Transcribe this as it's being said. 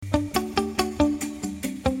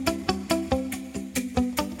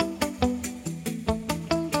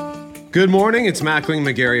Good morning. It's Mackling,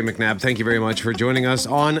 McGarry, McNabb. Thank you very much for joining us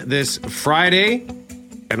on this Friday.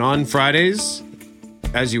 And on Fridays,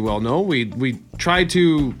 as you well know, we try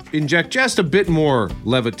to inject just a bit more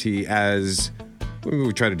levity as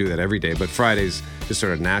we try to do that every day, but Fridays just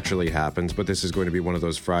sort of naturally happens. But this is going to be one of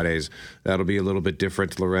those Fridays that'll be a little bit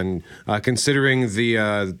different, Loren, considering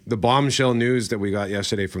the bombshell news that we got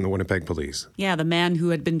yesterday from the Winnipeg police. Yeah, the man who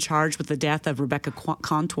had been charged with the death of Rebecca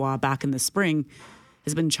Contois back in the spring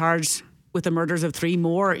has been charged with the murders of 3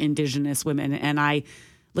 more Indigenous women. And I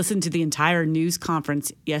listened to the entire news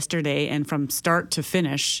conference yesterday, and from start to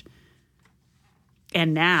finish,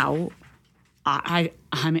 and now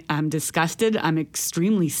I'm disgusted. I'm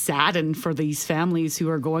extremely saddened for these families who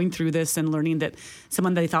are going through this and learning that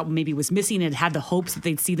someone they thought maybe was missing and had the hopes that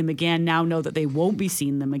they'd see them again now know that they won't be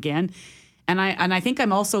seeing them again. And I think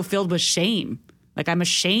I'm also filled with shame. Like, I'm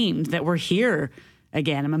ashamed that we're here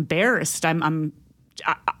again. I'm embarrassed. I'm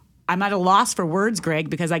at a loss for words, Greg,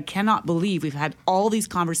 because I cannot believe we've had all these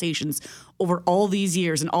conversations over all these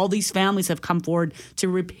years, and all these families have come forward to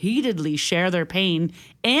repeatedly share their pain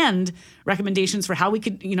and recommendations for how we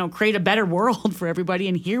could, create a better world for everybody.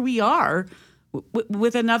 And here we are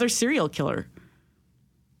with another serial killer.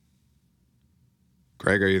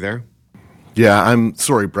 Greg, are you there? Yeah, I'm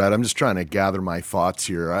sorry, Brad. I'm just trying to gather my thoughts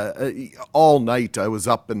here. All night I was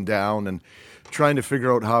up and down and trying to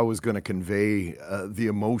figure out how I was going to convey the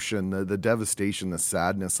emotion, the devastation, the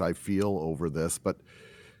sadness I feel over this. But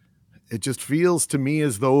it just feels to me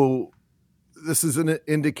as though this is an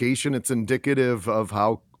indication, it's indicative of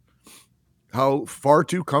how far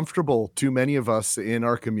too comfortable too many of us in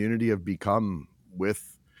our community have become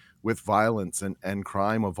with violence and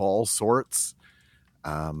crime of all sorts.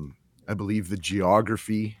 I believe the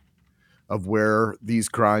geography of where these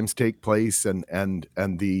crimes take place and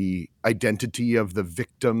the identity of the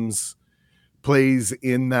victims plays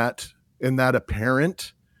in that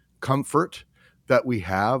apparent comfort that we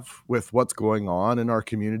have with what's going on in our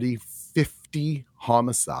community. 50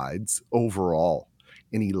 homicides overall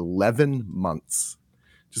in 11 months.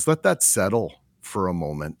 Just let that settle for a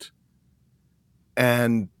moment.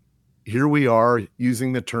 And here we are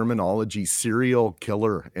using the terminology serial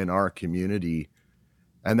killer in our community.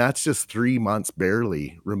 And that's just 3 months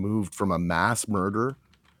barely removed from a mass murder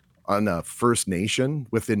on a First Nation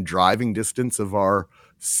within driving distance of our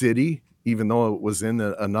city, even though it was in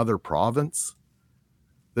another province.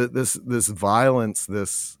 This violence,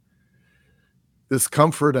 this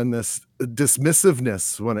comfort, and this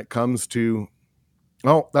dismissiveness when it comes to,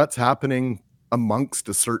 that's happening amongst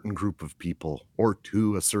a certain group of people or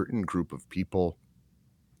to a certain group of people.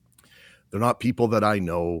 They're not people that I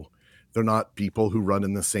know. They're not people who run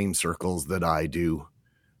in the same circles that I do.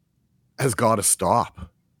 Has got to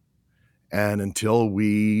stop. And until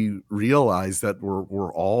we realize that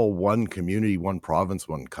we're all one community, one province,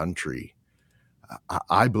 one country,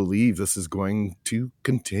 I believe this is going to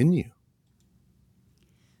continue.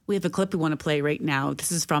 We have a clip we want to play right now.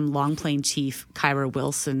 This is from Long Plain Chief Kyra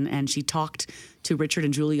Wilson, and she talked to Richard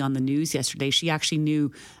and Julie on the news yesterday. She actually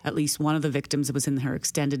knew at least one of the victims that was in her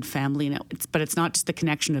extended family, but it's not just the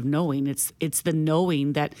connection of knowing; it's the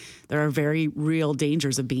knowing that there are very real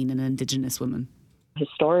dangers of being an Indigenous woman.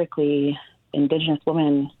 Historically, Indigenous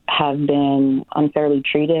women have been unfairly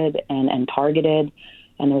treated and targeted.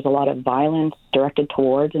 And there's a lot of violence directed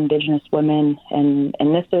towards Indigenous women. And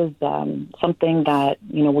this is something that,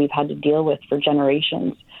 we've had to deal with for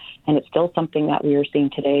generations. And it's still something that we are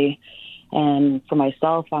seeing today. And for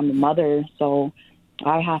myself, I'm a mother, so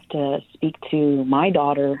I have to speak to my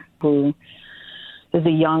daughter, who is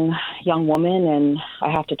a young woman, and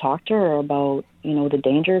I have to talk to her about, the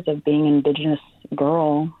dangers of being an Indigenous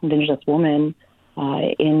girl, Indigenous woman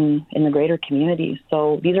in the greater community.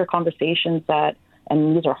 So these are conversations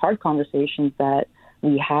and these are hard conversations that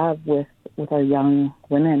we have with our young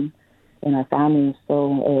women in our families.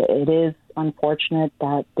 So it is unfortunate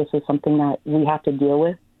that this is something that we have to deal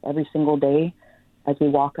with every single day as we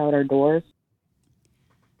walk out our doors.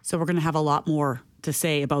 So we're going to have a lot more to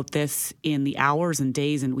say about this in the hours and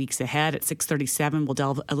days and weeks ahead. At 6:37, we'll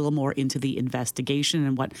delve a little more into the investigation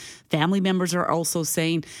and what family members are also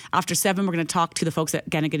saying. After 7, we're going to talk to the folks at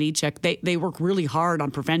Ganniganechik. They work really hard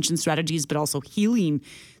on prevention strategies, but also healing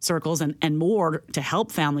circles and more to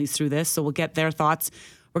help families through this. So we'll get their thoughts.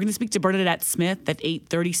 We're going to speak to Bernadette Smith at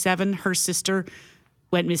 8:37. Her sister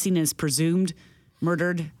went missing and is presumed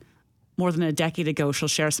murdered more than a decade ago. She'll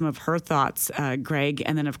share some of her thoughts, Greg.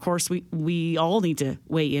 And then, of course, we all need to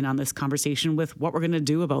weigh in on this conversation with what we're going to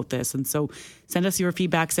do about this. And so send us your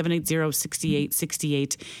feedback,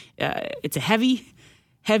 780-6868. It's a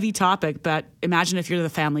heavy topic, but imagine if you're the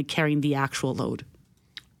family carrying the actual load.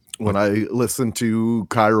 When I listen to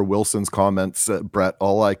Kyra Wilson's comments, Brett,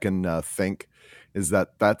 all I can think is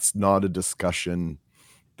that that's not a discussion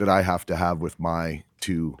that I have to have with my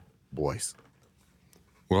two boys.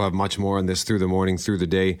 We'll have much more on this through the morning, through the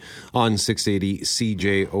day on 680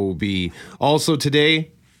 CJOB. Also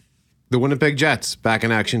today, the Winnipeg Jets back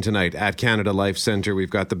in action tonight at Canada Life Centre. We've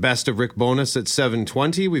got the best of Rick Bowness at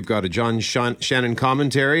 7:20. We've got a John Shannon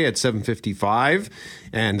commentary at 7:55.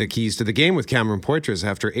 And the keys to the game with Cameron Poitras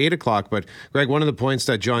after 8 o'clock. But, Greg, one of the points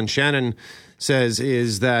that John Shannon says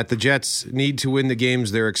is that the Jets need to win the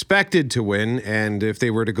games they're expected to win. And if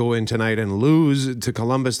they were to go in tonight and lose to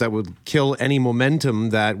Columbus, that would kill any momentum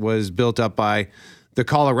that was built up by the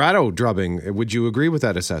Colorado drubbing. Would you agree with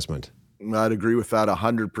that assessment? I'd agree with that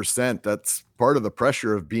 100%. That's part of the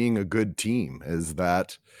pressure of being a good team, is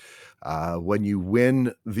that when you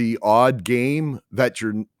win the odd game that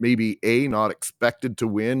you're maybe not expected to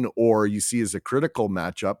win, or you see as a critical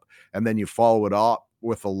matchup, and then you follow it up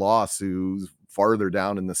with a loss who's farther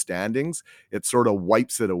down in the standings, it sort of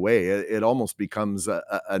wipes it away. It almost becomes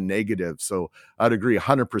a negative. So I'd agree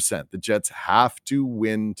 100%. The Jets have to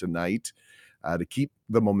win tonight to keep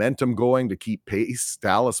the momentum going, to keep pace.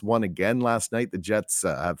 Dallas won again last night. The Jets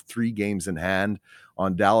have 3 games in hand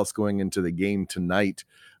on Dallas going into the game tonight.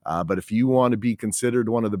 But if you want to be considered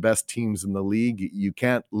one of the best teams in the league, you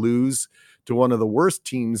can't lose to one of the worst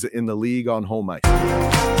teams in the league on home ice.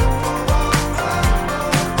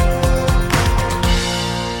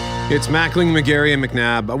 It's Mackling, McGarry, and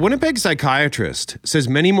McNabb. A Winnipeg psychiatrist says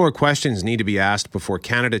many more questions need to be asked before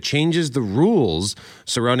Canada changes the rules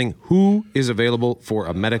surrounding who is available for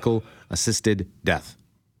a medical-assisted death.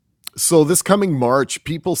 So this coming March,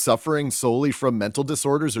 people suffering solely from mental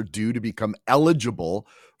disorders are due to become eligible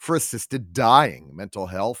for assisted dying. Mental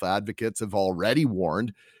health advocates have already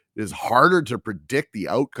warned it is harder to predict the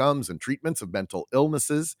outcomes and treatments of mental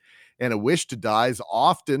illnesses, and a wish to die is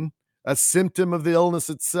often a symptom of the illness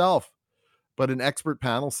itself. But an expert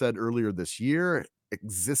panel said earlier this year,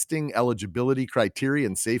 existing eligibility criteria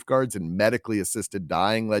and safeguards in medically assisted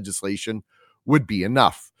dying legislation would be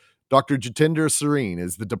enough. Dr. Jatinder Sareen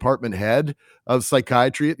is the department head of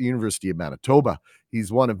psychiatry at the University of Manitoba.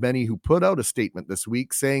 He's one of many who put out a statement this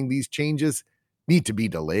week saying these changes need to be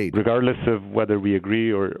delayed. Regardless of whether we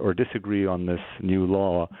agree or disagree on this new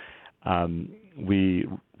law, we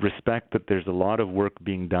respect that there's a lot of work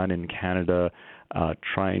being done in Canada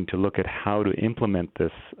trying to look at how to implement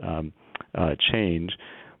this change.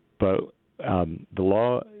 But the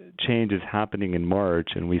law change is happening in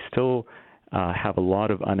March, and we still have a lot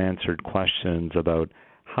of unanswered questions about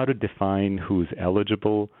how to define who's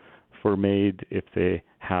eligible for MAID if they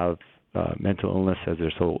have mental illness as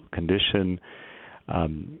their sole condition.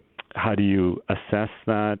 How do you assess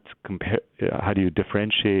that? How do you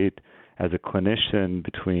differentiate as a clinician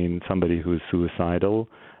between somebody who's suicidal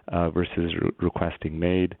versus requesting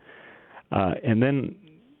MAID? And then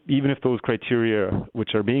even if those criteria,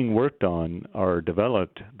 which are being worked on, are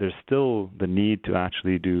developed, there's still the need to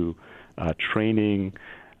actually do training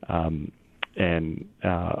and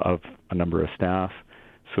of a number of staff.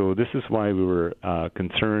 So this is why we were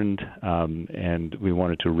concerned and we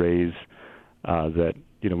wanted to raise that,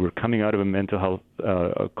 we're coming out of a mental health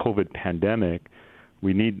COVID pandemic.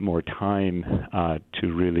 We need more time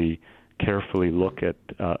to really carefully look at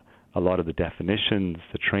a lot of the definitions,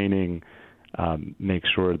 the training, make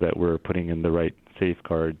sure that we're putting in the right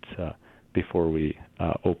safeguards before we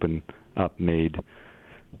open up MAID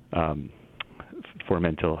for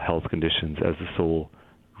mental health conditions as the sole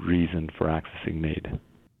reason for accessing MAID.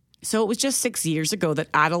 So it was just 6 years ago that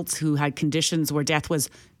adults who had conditions where death was,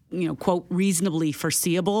 quote, reasonably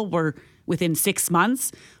foreseeable were within 6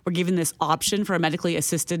 months were given this option for a medically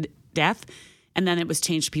assisted death. And then it was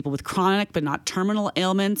changed to people with chronic but not terminal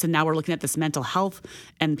ailments. And now we're looking at this mental health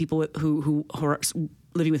and people who are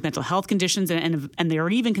living with mental health conditions. And they're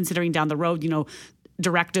even considering down the road,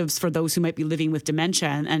 directives for those who might be living with dementia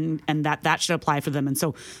and that should apply for them. And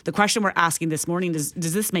so the question we're asking this morning is,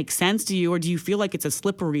 does this make sense to you, or do you feel like it's a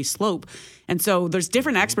slippery slope? And so there's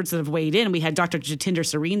different experts that have weighed in. We had Dr. Jatinder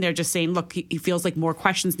Sareen there just saying, look, he feels like more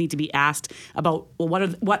questions need to be asked about, well,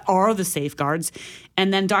 what are the safeguards?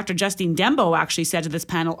 And then Dr. Justine Dembo actually said to this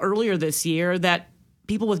panel earlier this year that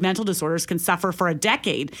people with mental disorders can suffer for a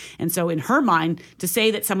decade. And so in her mind, to say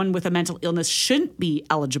that someone with a mental illness shouldn't be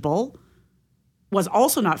eligible was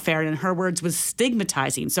also not fair, and in her words, was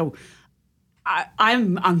stigmatizing. So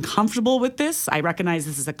I'm uncomfortable with this. I recognize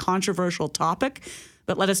this is a controversial topic,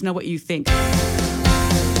 but let us know what you think.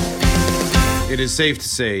 It is safe to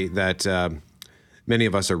say that Many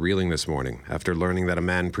of us are reeling this morning after learning that a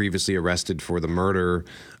man previously arrested for the murder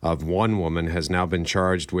of one woman has now been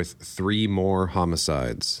charged with 3 more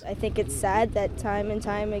homicides. I think it's sad that time and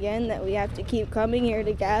time again that we have to keep coming here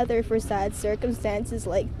to gather for sad circumstances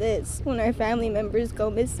like this when our family members go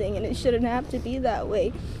missing, and it shouldn't have to be that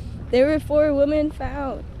way. There were 4 women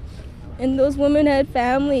found, and those women had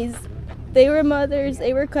families. They were mothers,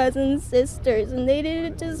 they were cousins, sisters, and they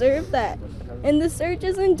didn't deserve that. And the search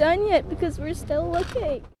isn't done yet because we're still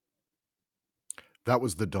looking. That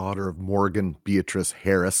was the daughter of Morgan Beatrice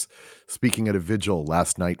Harris speaking at a vigil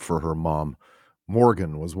last night for her mom.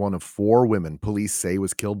 Morgan was one of 4 women police say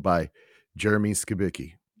was killed by Jeremy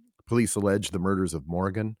Skibicki. Police allege the murders of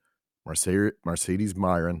Morgan, Mercedes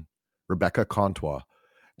Myron, Rebecca Contois,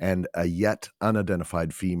 and a yet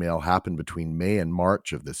unidentified female happened between May and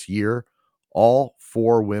March of this year. All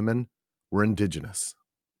 4 women were Indigenous.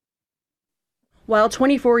 While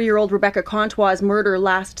 24-year-old Rebecca Contois' murder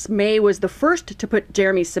last May was the first to put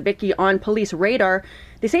Jeremy Skibicki on police radar,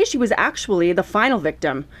 they say she was actually the final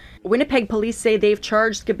victim. Winnipeg police say they've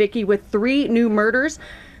charged Skibicki with 3 new murders.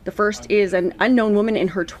 The first is an unknown woman in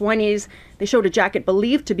her 20s. They showed a jacket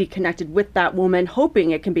believed to be connected with that woman,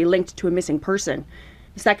 hoping it can be linked to a missing person.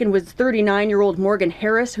 The second was 39-year-old Morgan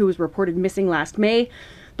Harris, who was reported missing last May.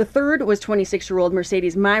 The third was 26-year-old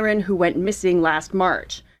Mercedes Myron, who went missing last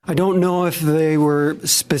March. I don't know if they were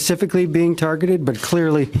specifically being targeted, but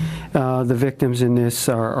clearly the victims in this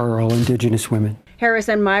are all Indigenous women. Harris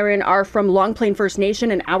and Myron are from Long Plain First Nation,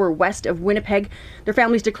 an hour west of Winnipeg. Their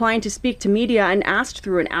families declined to speak to media and asked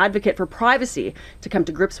through an advocate for privacy to come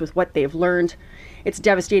to grips with what they've learned. It's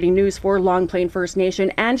devastating news for Long Plain First Nation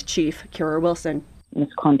and Chief Kira Wilson. Ms.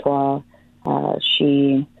 Contois,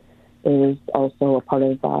 she is also a part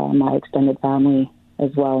of my extended family as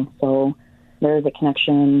well. So there is a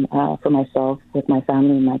connection for myself with my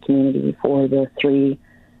family and my community for the 3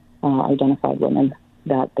 identified women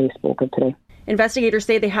that they spoke of today. Investigators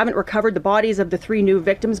say they haven't recovered the bodies of the 3 new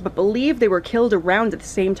victims, but believe they were killed around at the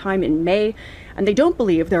same time in May, and they don't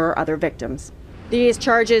believe there are other victims. These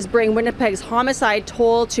charges bring Winnipeg's homicide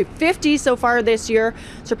toll to 50 so far this year,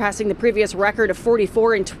 surpassing the previous record of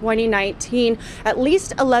 44 in 2019. At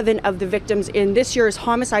least 11 of the victims in this year's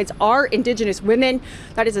homicides are Indigenous women.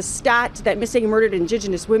 That is a stat that missing and murdered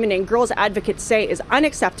Indigenous women and girls advocates say is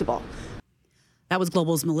unacceptable. That was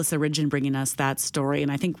Global's Melissa Ridgen bringing us that story.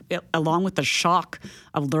 And I think along with the shock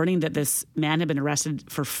of learning that this man had been arrested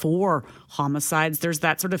for 4 homicides, there's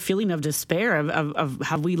that sort of feeling of despair of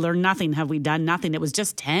have we learned nothing? Have we done nothing? It was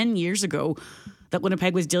just 10 years ago that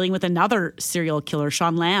Winnipeg was dealing with another serial killer,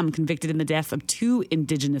 Sean Lamb, convicted in the death of 2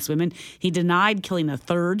 Indigenous women. He denied killing a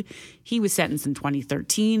third. He was sentenced in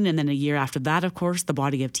 2013. And then a year after that, of course, the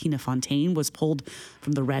body of Tina Fontaine was pulled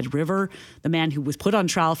from the Red River. The man who was put on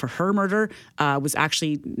trial for her murder was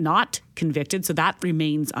actually not convicted. So that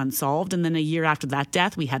remains unsolved. And then a year after that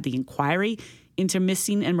death, we had the inquiry into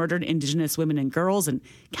missing and murdered Indigenous women and girls and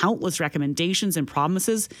countless recommendations and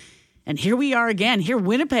promises. And here we are again. Here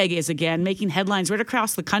Winnipeg is again, making headlines right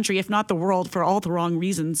across the country, if not the world, for all the wrong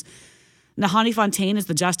reasons. Nahani Fontaine is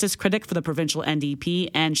the justice critic for the provincial NDP,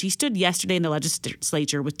 and she stood yesterday in the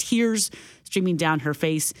legislature with tears streaming down her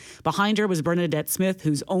face. Behind her was Bernadette Smith,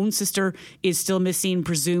 whose own sister is still missing,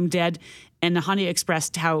 presumed dead. And Nahani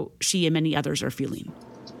expressed how she and many others are feeling.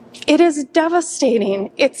 It is devastating.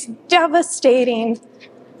 It's devastating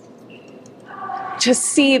to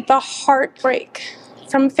see the heartbreak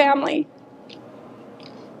from family.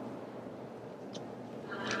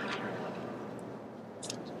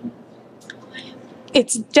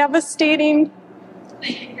 It's devastating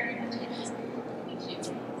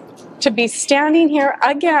to be standing here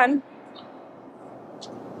again,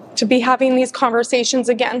 to be having these conversations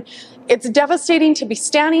again. It's devastating to be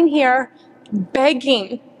standing here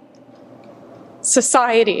begging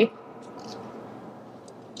society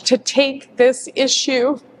to take this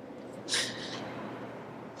issue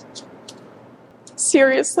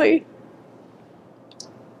seriously.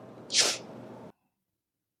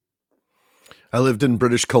 I lived in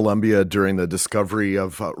British Columbia during the discovery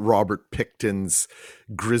of Robert Pickton's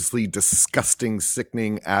grisly, disgusting,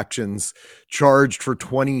 sickening actions, charged for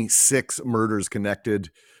 26 murders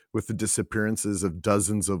connected with the disappearances of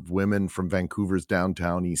dozens of women from Vancouver's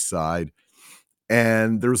downtown east side.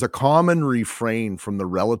 And there's a common refrain from the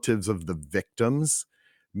relatives of the victims,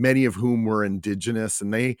 many of whom were Indigenous,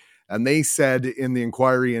 and they said in the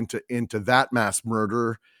inquiry into that mass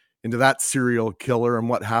murder, into that serial killer and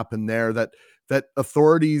what happened there, that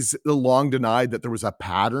authorities long denied that there was a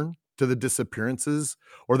pattern to the disappearances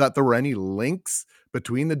or that there were any links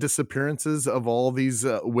between the disappearances of all these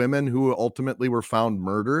women who ultimately were found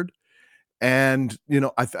murdered. And,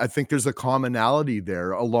 I think there's a commonality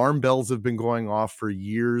there. Alarm bells have been going off for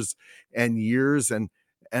years and years. And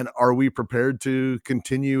are we prepared to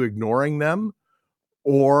continue ignoring them?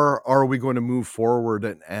 Or are we going to move forward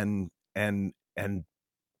and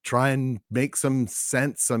try and make some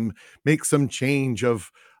sense, make some change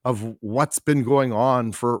of what's been going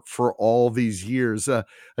on for all these years? I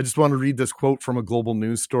just want to read this quote from a Global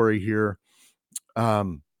News story here.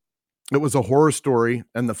 It was a horror story,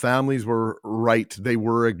 and the families were right. They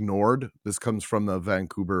were ignored. This comes from the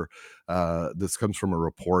Vancouver. This comes from a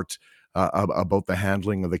report about the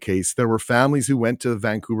handling of the case. There were families who went to the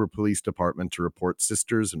Vancouver Police Department to report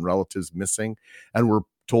sisters and relatives missing and were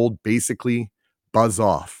told basically, buzz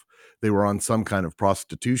off. They were on some kind of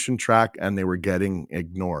prostitution track and they were getting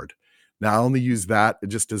ignored. Now, I only use that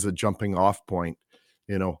just as a jumping off point.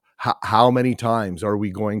 How many times are we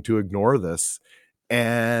going to ignore this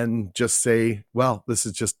and just say, well, this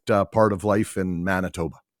is just part of life in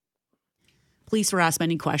Manitoba? Police were asked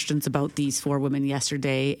many questions about these 4 women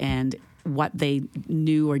yesterday and what they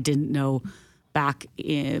knew or didn't know back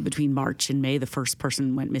between March and May. The first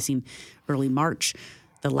person went missing early March.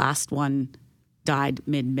 The last one died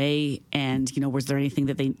mid-May. And, was there anything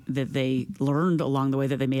that they learned along the way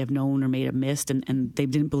that they may have known or may have missed? And they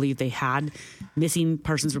didn't believe they had. Missing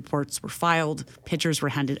persons reports were filed. Pictures were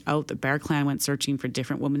handed out. The Bear Clan went searching for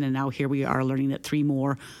different women. And now here we are learning that 3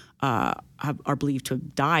 more are believed to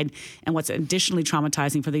have died. And what's additionally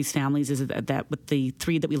traumatizing for these families is that with the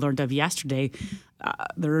 3 that we learned of yesterday,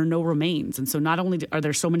 there are no remains. And so not only are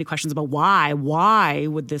there so many questions about why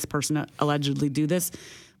would this person allegedly do this,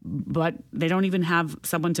 but they don't even have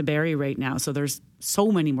someone to bury right now. So there's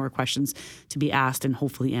so many more questions to be asked and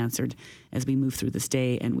hopefully answered as we move through this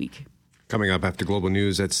day and week. Coming up after Global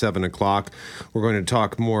News at 7 o'clock, we're going to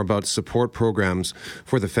talk more about support programs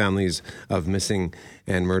for the families of missing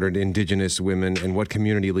and murdered Indigenous women and what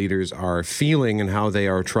community leaders are feeling and how they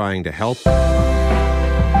are trying to help.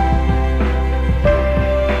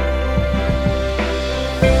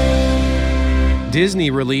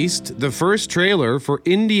 Disney released the first trailer for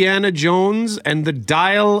Indiana Jones and the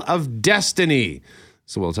Dial of Destiny.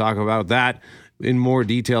 So we'll talk about that in more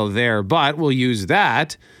detail there, but we'll use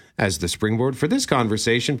that as the springboard for this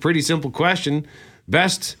conversation. Pretty simple question.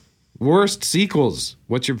 Best, worst sequels.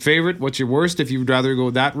 What's your favorite? What's your worst if you'd rather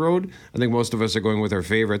go that road? I think most of us are going with our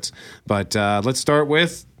favorites. But let's start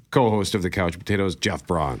with co-host of the Couch Potatoes, Jeff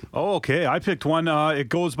Braun. Oh, okay. I picked one. It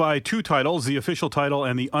goes by 2 titles, the official title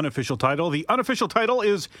and the unofficial title. The unofficial title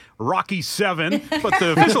is Rocky 7, but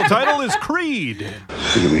the official title is Creed.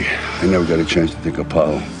 Look at me. I never got a chance to thank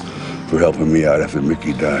Apollo for helping me out after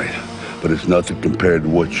Mickey died. But it's nothing compared to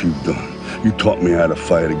what you've done. You taught me how to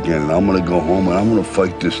fight again, and I'm going to go home and I'm going to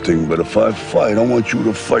fight this thing. But if I fight, I want you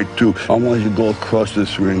to fight too. I want you to go across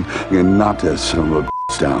this ring and knock that son of a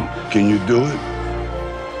bitch down. Can you do it?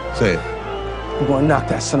 Say it. I'm going to knock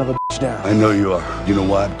that son of a bitch down. I know you are. You know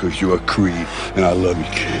why? Because you're a Creed, and I love you,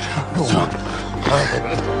 kid.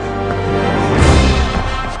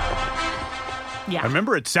 Yeah. I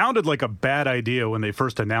remember it sounded like a bad idea when they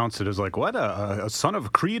first announced it. It was like, what, a Son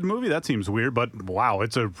of Creed movie? That seems weird, but wow,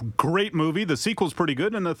 it's a great movie. The sequel's pretty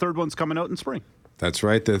good, and the third one's coming out in spring. That's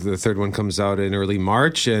right. The third one comes out in early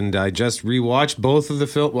March, and I just rewatched both of the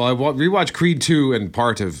films. Well, I rewatched Creed 2 and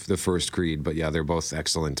part of the first Creed, but yeah, they're both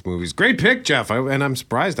excellent movies. Great pick, Jeff, and I'm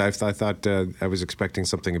surprised. I thought I was expecting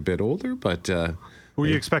something a bit older, but... Were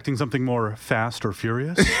you expecting something more Fast or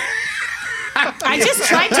Furious? I just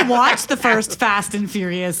tried to watch the first Fast and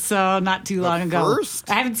Furious, so not too long ago.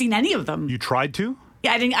 I haven't seen any of them. You tried to?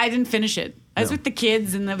 Yeah, I didn't finish it. I was with the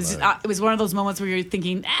kids, and it was one of those moments where you're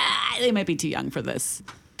thinking, they might be too young for this.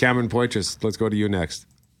 Cameron Poitras, let's go to you next.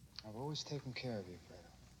 I've always taken care of you,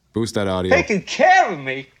 Fredo. Boost that audio. Taking care of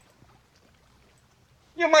me?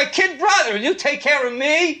 You're my kid brother, and you take care of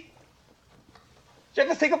me? Did you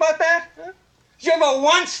ever think about that? Huh? Did you ever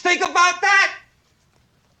once think about that?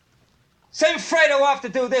 Send Fredo off to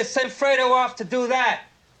do this, send Fredo off to do that.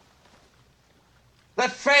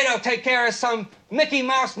 Let Fredo take care of some Mickey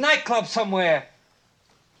Mouse nightclub somewhere.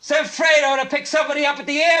 Send Fredo to pick somebody up at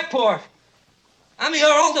the airport. I'm your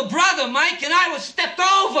older brother, Mike, and I was stepped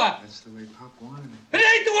over. That's the way Pop wanted it. It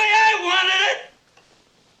ain't the way I wanted it.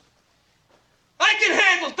 I can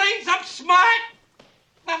handle things. I'm smart.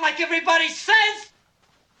 Not like everybody says.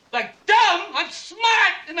 Like dumb, I'm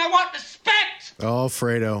smart, and I want respect. Oh,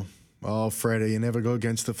 Fredo, you never go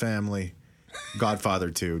against the family.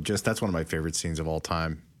 Godfather 2, that's one of my favorite scenes of all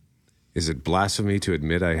time. Is it blasphemy to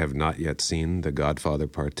admit I have not yet seen The Godfather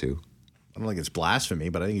Part 2? I don't think it's blasphemy,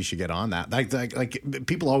 but I think you should get on that. Like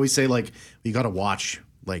people always say, like, you got to watch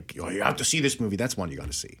Like, oh, you have to see this movie. That's one you got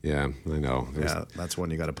to see. Yeah, I know. That's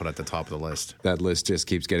one you got to put at the top of the list. That list just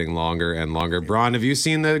keeps getting longer and longer. Braun, have you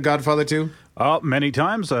seen The Godfather 2? Many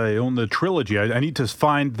times. I own the trilogy. I need to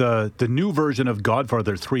find the new version of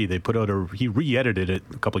Godfather 3. They put out he re-edited it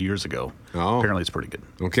a couple years ago. Oh. Apparently it's pretty good.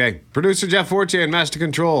 Okay. Producer Jeff Fortier and Master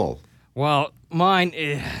Control. Well, mine,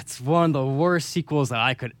 it's one of the worst sequels that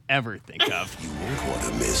I could ever think of. You won't want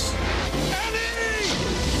to miss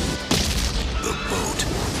the boat.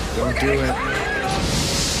 Don't do it. You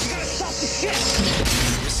gotta stop the ship.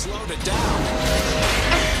 You slowed it down,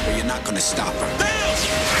 but you're not gonna stop her.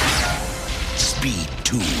 Speed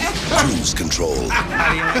 2, cruise control.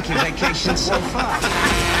 How do you like your vacation so far?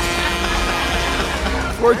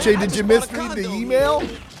 Forte, did you misread the email?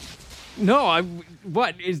 No,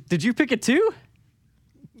 did you pick it too?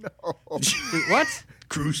 No. What?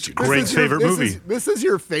 Cruise to Greg's favorite movie. This is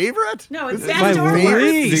your favorite? No, it's This best is or your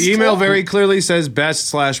worst. The email very clearly says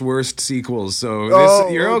best/worst sequels. So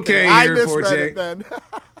you're okay. I You're misread Forte. it then.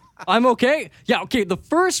 I'm okay. Yeah, okay. The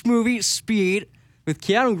first movie, Speed, with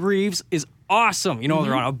Keanu Reeves, is awesome. You know,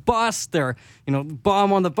 they're on a bus. They're,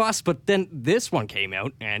 bomb on the bus. But then this one came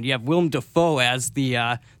out, and you have Willem Dafoe as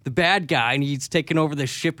the bad guy, and he's taking over the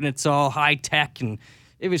ship, and it's all high tech, and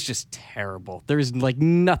it was just terrible. There's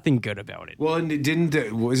nothing good about it. Well, and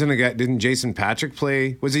didn't Jason Patrick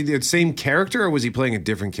play? Was he the same character, or was he playing a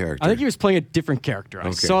different character? I think he was playing a different character. I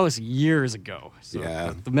Okay. saw this years ago. So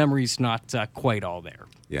Yeah. the memory's not quite all there.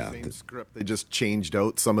 Yeah. Same script. They just changed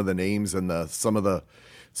out some of the names and some of the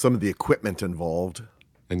equipment involved.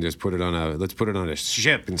 And just put it on a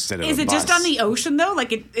ship instead of Is a it bus. just on the ocean though?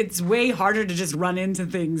 Like it's way harder to just run into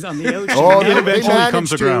things on the ocean. Oh, It eventually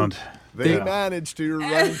comes around. They managed to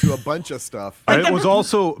run into a bunch of stuff. It was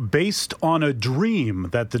also based on a dream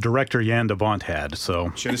that the director Jan de Bont had.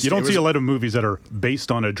 So you don't see a lot of movies that are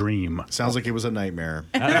based on a dream. Sounds like it was a nightmare.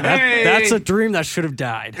 That's a dream that should have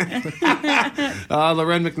died.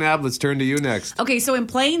 Loren McNabb, let's turn to you next. Okay, so in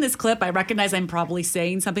playing this clip, I recognize I'm probably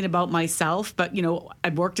saying something about myself, but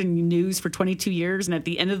I've worked in news for 22 years, and at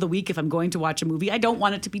the end of the week, if I'm going to watch a movie, I don't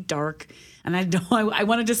want it to be dark, and I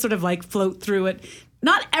want to just sort of float through it.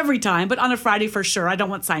 Not every time, but on a Friday for sure. I don't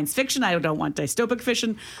want science fiction. I don't want dystopic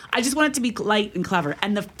fiction. I just want it to be light and clever.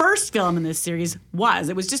 And the first film in this series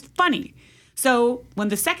it was just funny. So when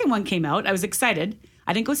the second one came out, I was excited.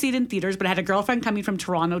 I didn't go see it in theaters, but I had a girlfriend coming from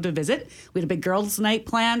Toronto to visit. We had a big girls' night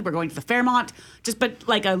planned. We're going to the Fairmont, but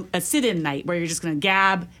like a sit-in night where you're just going to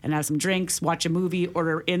gab and have some drinks, watch a movie,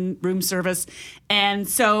 order in room service. And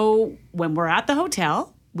so when we're at the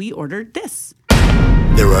hotel, we ordered this.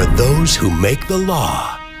 There are those who make the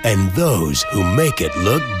law and those who make it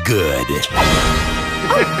look good.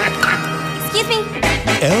 Excuse me.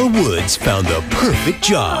 Elle Woods found the perfect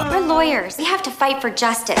job We're lawyers. We have to fight for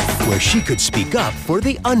justice. where she could speak up for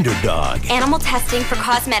the underdog. Animal testing for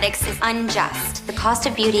cosmetics is unjust. The cost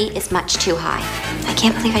of beauty is much too high. I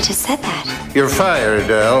can't believe I just said that. You're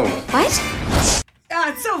fired, Elle. What?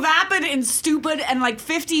 It's so vapid and stupid, and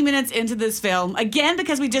 15 minutes into this film, again,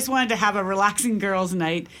 because we just wanted to have a relaxing girls'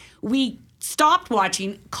 night, we stopped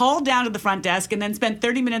watching, called down to the front desk, and then spent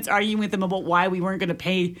 30 minutes arguing with them about why we weren't going to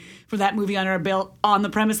pay for that movie on our bill on the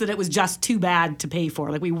premise that it was just too bad to pay for.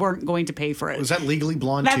 We weren't going to pay for it. Was that Legally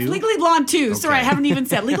Blonde 2? That's Legally Blonde 2. Okay. Sorry, I haven't even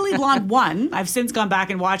said. Legally Blonde 1, I've since gone back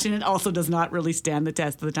and watched it. It also does not really stand the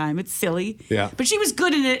test of the time. It's silly. Yeah. But she was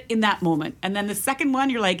good in it in that moment. And then the second one,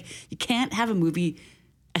 you're like, you can't have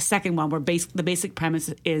a second one where the basic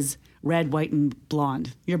premise is red, white, and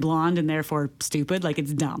blonde. You're blonde and therefore stupid.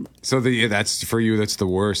 It's dumb. So that's for you. That's the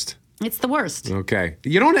worst. It's the worst. Okay.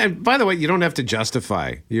 You don't have, by the way, you don't have to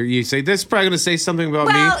justify. You say, this is probably going to say something about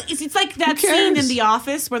me. Well, it's like that scene in The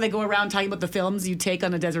Office where they go around talking about the films you take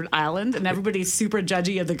on a desert island, and everybody's super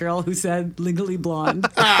judgy of the girl who said Legally Blonde.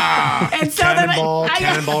 And so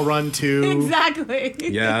Cannonball Run 2. Exactly.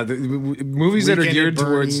 Yeah, movies that are geared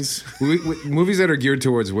towards movies that are geared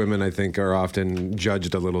towards women, I think, are often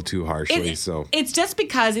judged a little too harshly. It's just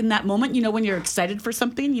because in that moment, when you're excited for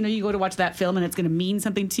something, you go to watch that film and it's going to mean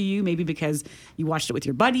something to you. Maybe because you watched it with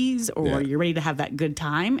your buddies or you're ready to have that good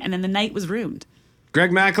time, and then the night was ruined.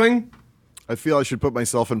 Greg Mackling? I feel I should put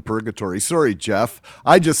myself in purgatory. Sorry, Jeff.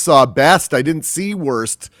 I just saw best. I didn't see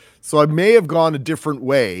worst. So I may have gone a different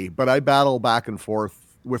way, but I battle back and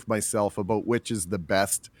forth with myself about which is the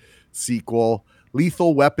best sequel,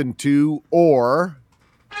 Lethal Weapon 2 or...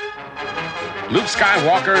 Luke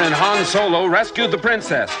Skywalker and Han Solo rescued the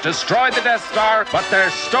princess, destroyed the Death Star, but their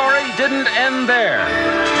story didn't end there.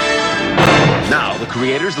 Now, the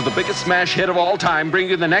creators of the biggest smash hit of all time bring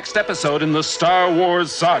you the next episode in the Star Wars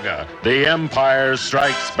saga, The Empire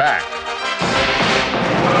Strikes Back.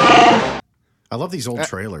 I love these old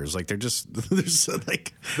trailers. Like they're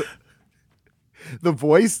like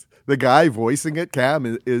the guy voicing it,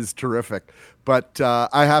 Cam, is terrific. But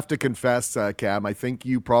I have to confess, Cam, I think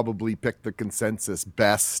you probably picked the consensus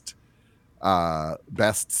best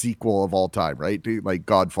sequel of all time, right? Like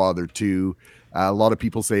Godfather 2. A lot of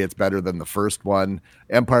people say it's better than the first one.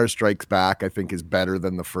 Empire Strikes Back, I think, is better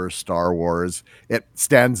than the first Star Wars. It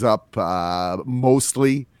stands up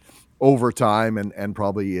mostly over time and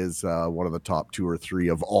probably is one of the top 2 or 3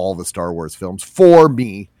 of all the Star Wars films for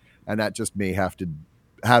me. And that just may have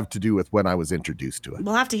to do with when I was introduced to it.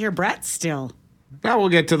 We'll have to hear Brett still. Well, we'll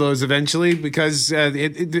get to those eventually because,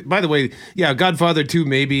 by the way, yeah, Godfather 2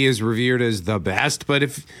 maybe is revered as the best, but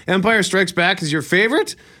if Empire Strikes Back is your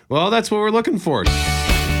favorite, well, that's what we're looking for.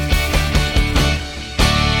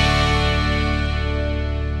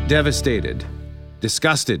 Devastated,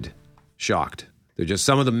 disgusted, shocked. They're just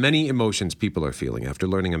some of the many emotions people are feeling after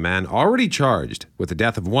learning a man already charged with the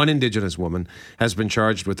death of one Indigenous woman has been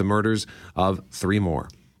charged with the murders of 3 more.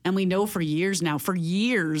 And we know for years,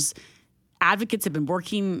 advocates have been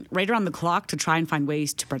working right around the clock to try and find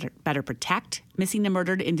ways to better protect missing and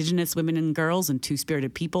murdered Indigenous women and girls and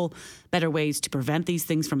two-spirited people, better ways to prevent these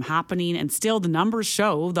things from happening. And still, the numbers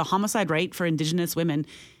show the homicide rate for Indigenous women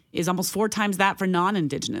is almost 4 times that for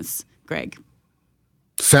non-Indigenous. Greg.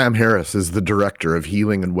 Sam Harris is the director of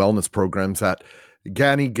healing and wellness programs at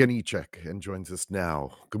Gani Ganichek and joins us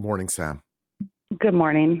now. Good morning, Sam. Good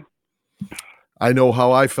morning. I know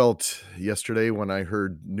how I felt yesterday when I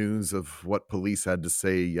heard news of what police had to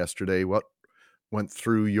say yesterday. What went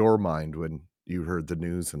through your mind when you heard the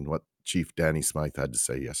news and what Chief Danny Smythe had to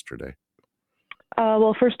say yesterday?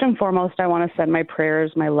 Well, first and foremost, I want to send my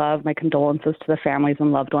prayers, my love, my condolences to the families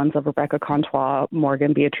and loved ones of Rebecca Contois,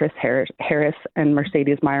 Morgan Beatrice Harris, and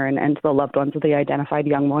Mercedes Myron, and to the loved ones of the identified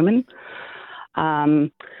young woman.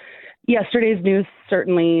 Yesterday's news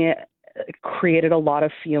certainly created a lot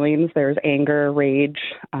of feelings. There's anger, rage,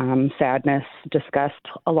 sadness, disgust,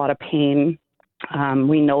 a lot of pain.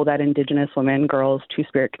 We know that Indigenous women, girls,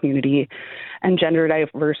 Two-Spirit community, and gender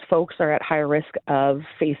diverse folks are at higher risk of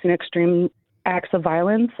facing extreme acts of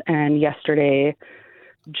violence. And yesterday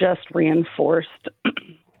just reinforced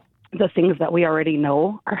the things that we already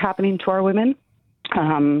know are happening to our women.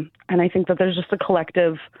 And I think that there's just a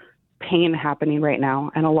collective pain happening right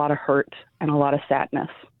now and a lot of hurt and a lot of sadness.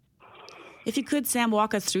 If you could, Sam,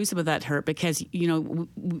 walk us through some of that hurt because, you know,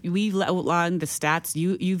 we've outlined the stats.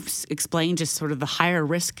 You've explained just sort of the higher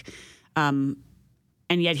risk.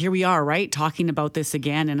 And yet here we are, right, talking about this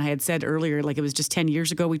again. And I had said earlier, like it was just 10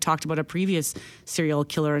 years ago, we talked about a previous serial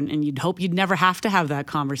killer and you'd hope you'd never have to have that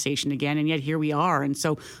conversation again. And yet here we are. And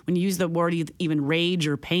so when you use the word even rage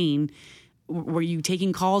or pain, were you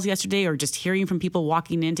taking calls yesterday or just hearing from people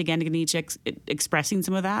walking into Gandaganichek expressing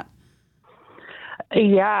some of that?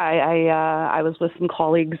 Yeah, I was with some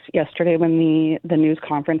colleagues yesterday when the news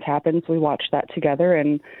conference happened. So we watched that together,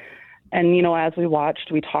 and you know, as we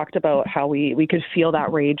watched, we talked about how we could feel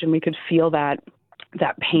that rage and we could feel that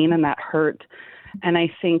pain and that hurt. And I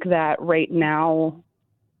think that right now,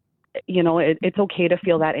 you know, it's okay to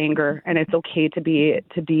feel that anger and it's okay to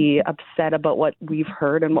be upset about what we've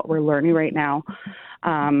heard and what we're learning right now.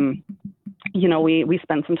 You know, we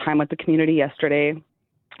spent some time with the community yesterday.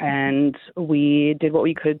 And we did what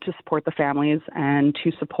we could to support the families and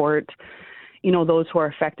to support, you know, those who are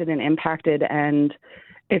affected and impacted. And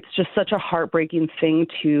it's just such a heartbreaking thing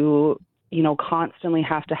to, you know, constantly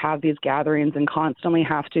have to have these gatherings and constantly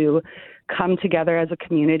have to come together as a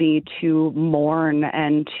community to mourn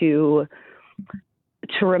and to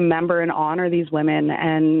remember and honor these women.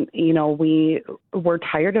 And, you know, we're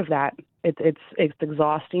tired of that. It's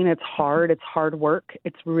exhausting. It's hard work.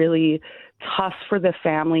 It's really tough for the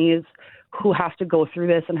families who have to go through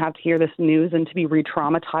this and have to hear this news and to be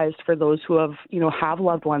re-traumatized for those who have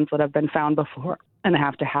loved ones that have been found before and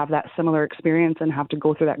have to have that similar experience and have to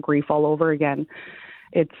go through that grief all over again.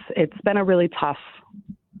 It's been a really tough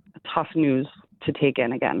news to take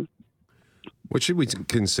in again. What should we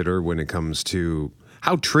consider when it comes to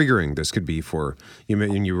how triggering this could be for you?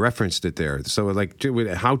 And you referenced it there. So, like,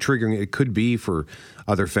 how triggering it could be for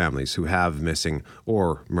other families who have missing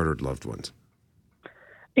or murdered loved ones.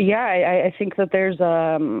 Yeah, I think that there's,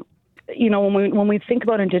 you know, when we think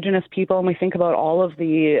about Indigenous people and we think about all of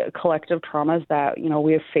the collective traumas that, you know,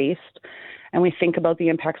 we have faced, and we think about the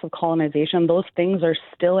impacts of colonization, those things are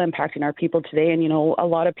still impacting our people today. And, you know, a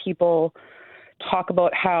lot of people talk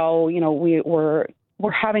about how, you know, we're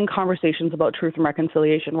having conversations about truth and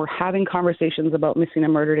reconciliation. We're having conversations about missing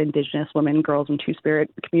and murdered Indigenous women, girls, and Two-Spirit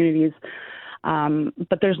communities.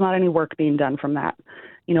 But there's not any work being done from that.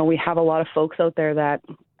 You know, we have a lot of folks out there that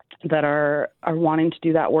that are wanting to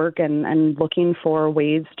do that work and looking for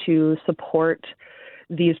ways to support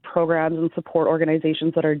these programs and support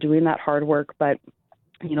organizations that are doing that hard work. But,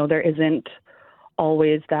 there isn't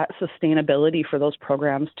always that sustainability for those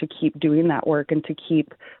programs to keep doing that work and to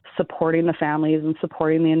keep supporting the families and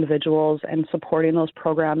supporting the individuals and supporting those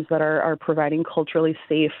programs that are providing culturally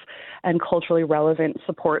safe and culturally relevant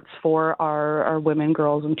supports for our women,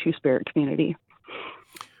 girls, and Two-Spirit community.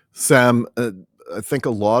 Sam, I think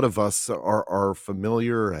a lot of us are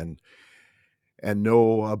familiar and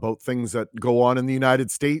know about things that go on in the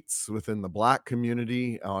United States within the Black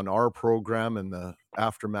community. On our program in the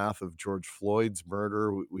aftermath of George Floyd's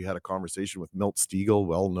murder, we had a conversation with Milt Stegall,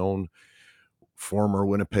 well-known former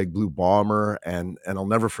Winnipeg Blue Bomber, and I'll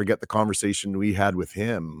never forget the conversation we had with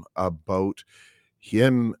him about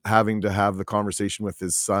him having to have the conversation with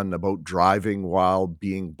his son about driving while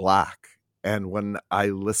being Black. And when I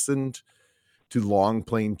listened to Long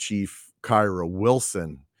Plain Chief Kyra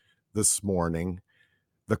Wilson this morning,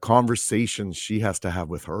 the conversations she has to have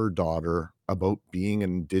with her daughter about being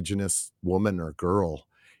an Indigenous woman or girl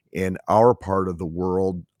in our part of the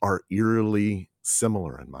world are eerily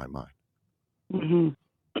similar in my mind. Mm-hmm.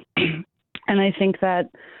 And I think that,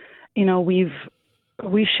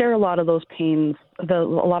 we share a lot of those pains, a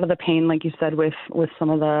lot of the pain, like you said, with some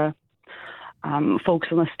of the folks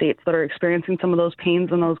in the States that are experiencing some of those pains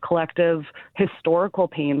and those collective historical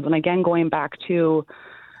pains. And again, going back to,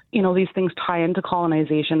 these things tie into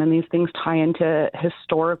colonization and these things tie into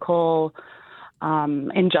historical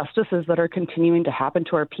injustices that are continuing to happen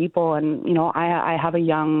to our people. And, I have a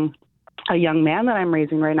young man that I'm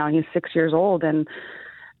raising right now. He's 6 years old. And,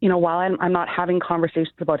 while I'm not having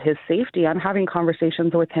conversations about his safety, I'm having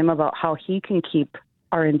conversations with him about how he can keep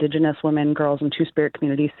our Indigenous women, girls, and Two-Spirit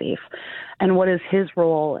community safe. And what is his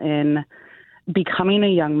role in becoming a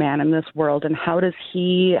young man in this world? And how does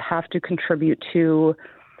he have to contribute to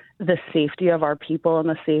the safety of our people and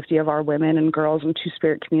the safety of our women and girls and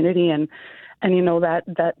Two-Spirit community? And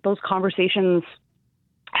that those conversations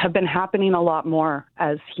have been happening a lot more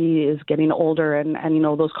as he is getting older. And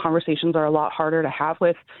those conversations are a lot harder to have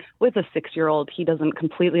with a 6-year-old. He doesn't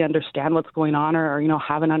completely understand what's going on or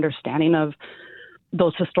have an understanding of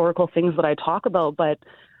those historical things that I talk about. But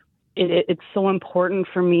it's so important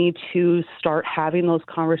for me to start having those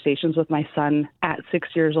conversations with my son at 6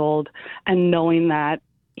 years old and knowing that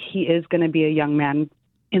he is going to be a young man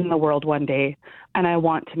in the world one day. And I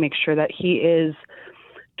want to make sure that he is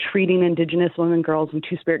treating Indigenous women, girls, and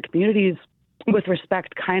Two-Spirit communities with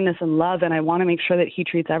respect, kindness, and love. And I want to make sure that he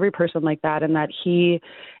treats every person like that and that he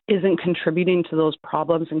isn't contributing to those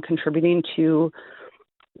problems and contributing to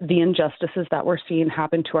the injustices that we're seeing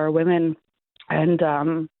happen to our women.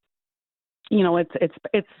 And,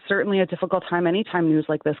 it's certainly a difficult time anytime news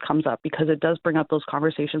like this comes up, because it does bring up those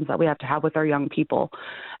conversations that we have to have with our young people.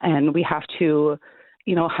 And we have to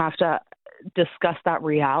discuss that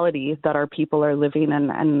reality that our people are living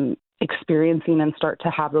and experiencing, and start to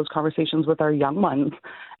have those conversations with our young ones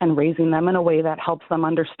and raising them in a way that helps them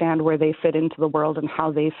understand where they fit into the world and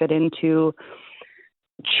how they fit into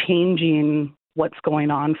changing what's going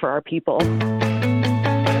on for our people.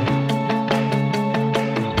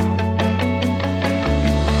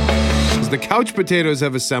 The Couch Potatoes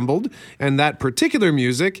have assembled, and that particular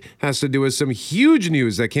music has to do with some huge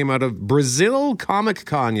news that came out of Brazil Comic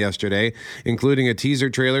Con yesterday, including a teaser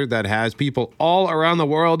trailer that has people all around the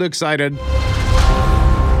world excited.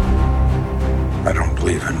 I don't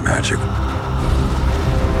believe in magic,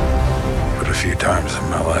 but a few times in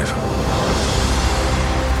my life,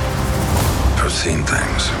 I've seen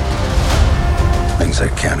things I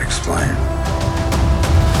can't explain.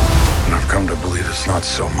 And I've come to believe it's not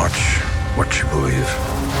so much what you believe.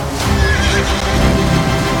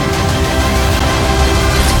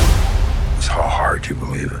 It's how hard you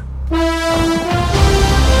believe it.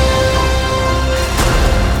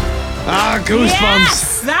 Goosebumps.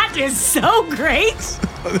 Yes, that is so great.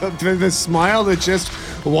 The smile that just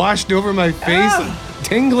washed over my face,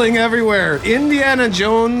 tingling everywhere. Indiana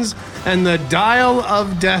Jones and the Dial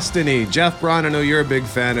of Destiny. Jeff Braun, I know you're a big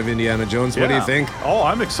fan of Indiana Jones. What do you think? Oh,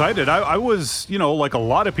 I'm excited. I was, like a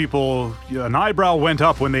lot of people, an eyebrow went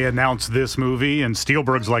up when they announced this movie, and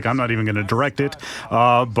Spielberg's like, I'm not even going to direct it.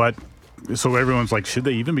 But so everyone's like, should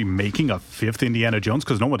they even be making a fifth Indiana Jones?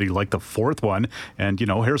 Because nobody liked the fourth one. And,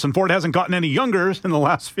 Harrison Ford hasn't gotten any younger in the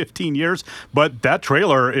last 15 years. But that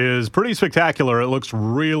trailer is pretty spectacular. It looks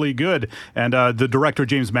really good. And the director,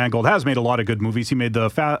 James Mangold, has made a lot of good movies. He made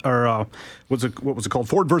what was it called?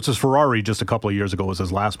 Ford versus Ferrari just a couple of years ago was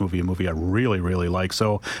his last movie, a movie I really, really like.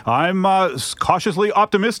 So I'm cautiously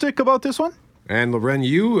optimistic about this one. And Loren,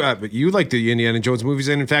 you like the Indiana Jones movies,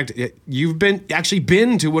 and in fact, you've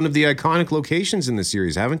been to one of the iconic locations in the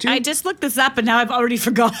series, haven't you? I just looked this up, and now I've already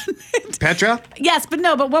forgotten it. Petra? Yes, but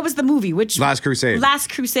what was the movie? Which Last Crusade. Last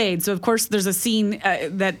Crusade. So of course, there's a scene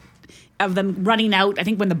of them running out. I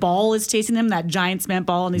think when the ball is chasing them, that giant cement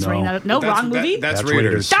ball, and he's running out. Wrong movie. That's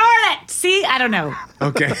Raiders. Darn it! See, I don't know.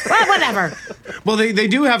 Okay. Well, whatever. Well, they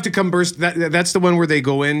do have to come burst. That's the one where they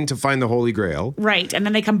go in to find the Holy Grail. Right, and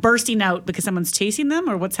then they come bursting out because someone's chasing them,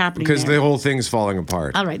 or what's happening? Because there? the whole thing's falling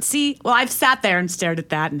apart. All right. See, well, I've sat there and stared at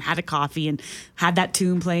that and had a coffee and had that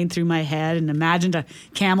tune playing through my head and imagined a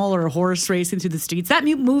camel or a horse racing through the streets. That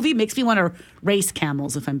movie makes me want to race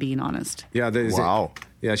camels, if I'm being honest. Yeah. Wow.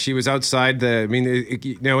 Yeah, she was outside in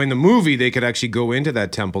the movie, they could actually go into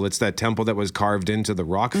that temple. It's that temple that was carved into the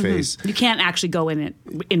rock face. You can't actually go in it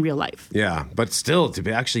in real life. Yeah, but still,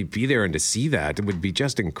 to actually be there and to see that, it would be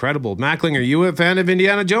just incredible. Mackling, are you a fan of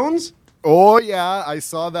Indiana Jones? Oh, yeah. I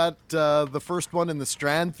saw that the first one in the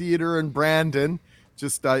Strand Theater in Brandon.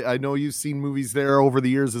 I know you've seen movies there over the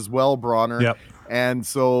years as well, Bronner. Yep. And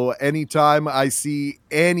so anytime I see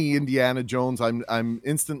any Indiana Jones, I'm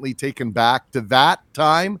instantly taken back to that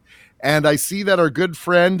time. And I see that our good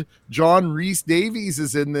friend John Rhys Davies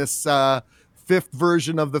is in this fifth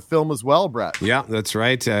version of the film as well, Brett. Yeah, that's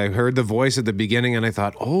right. I heard the voice at the beginning and I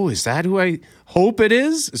thought, oh, is that who I hope it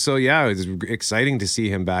is? So yeah, it's exciting to see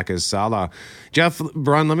him back as Salah. Jeff,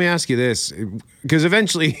 Bron, let me ask you this, because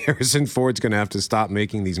eventually Harrison Ford's going to have to stop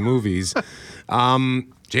making these movies.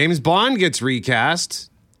 James Bond gets recast.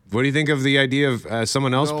 What do you think of the idea of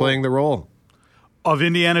someone else playing the role? Of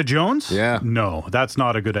Indiana Jones? Yeah. No, that's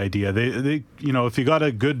not a good idea. They if you got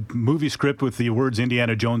a good movie script with the words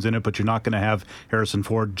Indiana Jones in it, but you're not going to have Harrison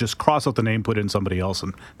Ford, just cross out the name, put in somebody else,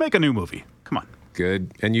 and make a new movie. Come on.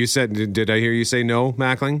 Good. And you said, did I hear you say no,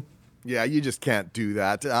 Mackling? Yeah, you just can't do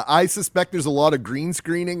that. I suspect there's a lot of green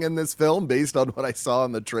screening in this film based on what I saw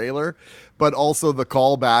in the trailer, but also the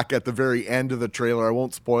callback at the very end of the trailer, I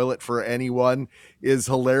won't spoil it for anyone, is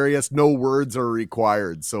hilarious. No words are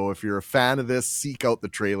required. So if you're a fan of this, seek out the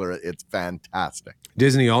trailer. It's fantastic.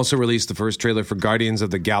 Disney also released the first trailer for Guardians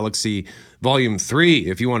of the Galaxy Volume 3,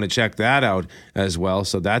 if you want to check that out as well.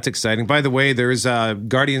 So that's exciting. By the way, there's a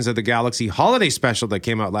Guardians of the Galaxy holiday special that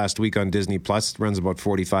came out last week on Disney+. It runs about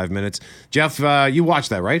 45 minutes. Jeff, you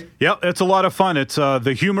watched that, right? Yeah, it's a lot of fun. It's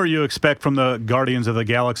the humor you expect from the Guardians of the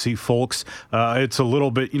Galaxy folks. It's a little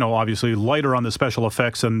bit, obviously lighter on the special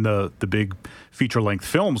effects than the big feature-length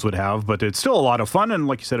films would have, but it's still a lot of fun. And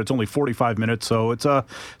like you said, it's only 45 minutes, so it's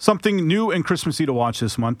something new and Christmassy to watch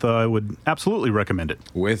this month. I would absolutely recommend it.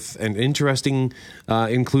 With an interesting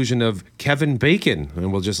inclusion of Kevin Bacon,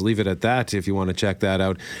 and we'll just leave it at that if you want to check that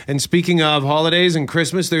out. And speaking of holidays and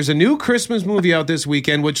Christmas, there's a new Christmas movie out this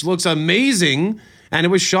weekend which looks amazing, and it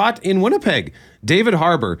was shot in Winnipeg. David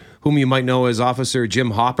Harbour, whom you might know as Officer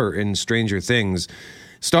Jim Hopper in Stranger Things,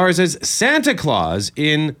 stars as Santa Claus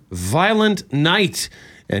in Violent Night,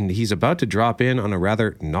 and he's about to drop in on a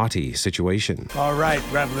rather naughty situation. All right,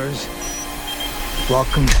 revelers.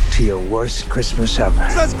 Welcome to your worst Christmas ever.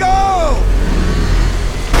 Let's go!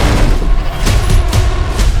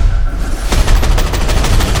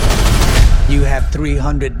 You have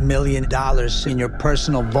 $300 million in your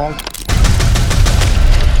personal vault.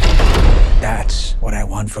 That's what I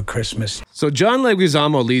want for Christmas. So John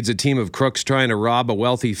Leguizamo leads a team of crooks trying to rob a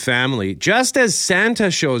wealthy family just as Santa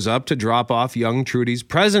shows up to drop off young Trudy's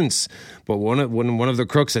presents. But when one of the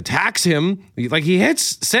crooks attacks him, he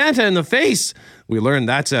hits Santa in the face. We learn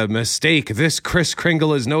that's a mistake. This Kris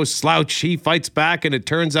Kringle is no slouch. He fights back, and it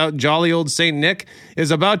turns out jolly old St. Nick is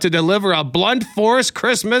about to deliver a blunt force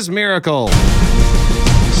Christmas miracle.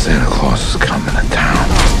 Santa Claus is coming to town.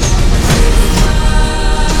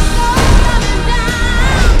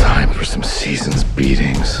 For some season's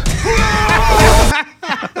beatings.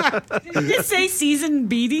 Did you say season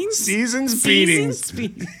beatings? Season's beatings.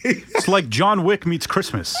 It's like John Wick meets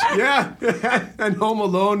Christmas. Yeah, and Home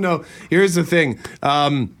Alone. No, here's the thing.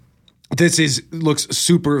 This looks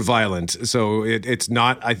super violent, so it's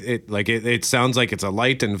not. It sounds like it's a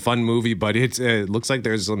light and fun movie, but it looks like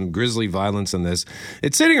there's some grisly violence in this.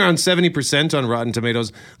 It's sitting around 70% on Rotten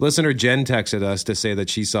Tomatoes. Listener Jen texted us to say that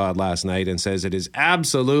she saw it last night and says it is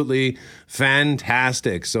absolutely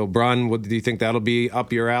fantastic. So, Bron, what do you think that'll be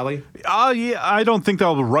up your alley? Yeah, I don't think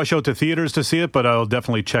I'll rush out to theaters to see it, but I'll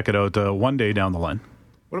definitely check it out one day down the line.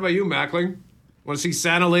 What about you, Mackling? Want to see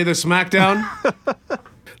Santa lay the smackdown?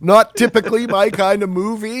 Not typically my kind of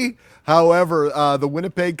movie, However, the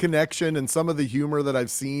Winnipeg connection and some of the humor that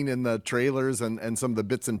I've seen in the trailers and some of the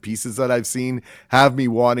bits and pieces that I've seen have me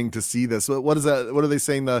wanting to see this. What is that? What are they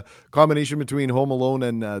saying? The combination between Home Alone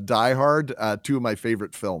and Die Hard, two of my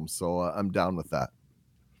favorite films. So I'm down with that.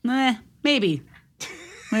 Maybe.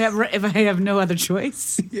 If I have no other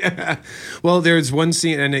choice. Yeah. Well, there's one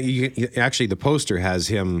scene, and actually the poster has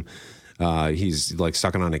him, he's like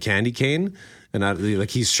sucking on a candy cane, and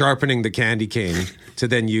like he's sharpening the candy cane to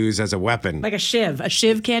then use as a weapon. Like a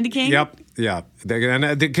shiv candy cane? Yep. Yeah.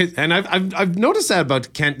 And I've noticed that about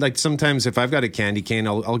like sometimes if I've got a candy cane,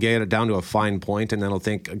 I'll get it down to a fine point, and then I'll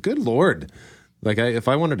think, good Lord, like if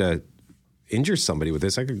I wanted to injure somebody with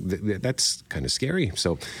this, that's kind of scary.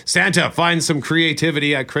 So Santa, find some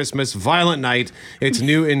creativity at Christmas. Violent Night. It's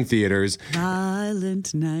new in theaters.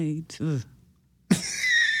 Violent Night.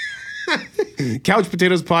 Couch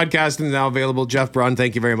Potatoes podcast is now available. Jeff Braun,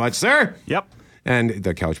 thank you very much, sir. Yep. And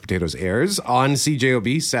the Couch Potatoes airs on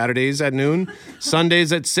CJOB Saturdays at noon,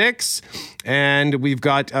 Sundays at 6. And we've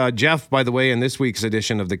got Jeff, by the way, in this week's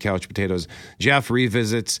edition of the Couch Potatoes. Jeff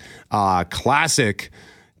revisits a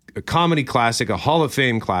comedy classic, a Hall of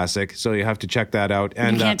Fame classic. So you have to check that out.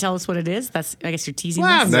 And you can't tell us what it is. I guess you're teasing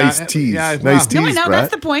us. Nice tease. Nice tease, No, I know. Brett.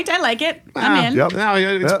 That's the point. I like it. I'm in. Yep. No,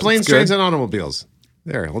 it's planes, trains, and automobiles.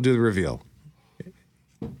 There, I'll do the reveal.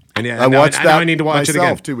 And I watched that. I need to watch myself it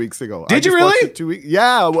again 2 weeks ago. Did you really? 2 weeks.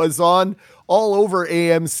 Yeah, it was on all over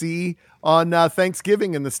AMC on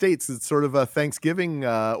Thanksgiving in the States. It's sort of a Thanksgiving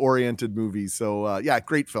oriented movie. So yeah,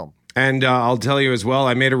 great film. And I'll tell you as well,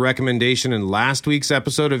 I made a recommendation in last week's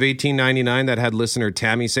episode of 1899 that had listener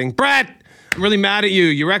Tammy saying, Brett, I'm really mad at you.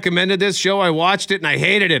 You recommended this show. I watched it and I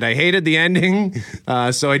hated it. I hated the ending.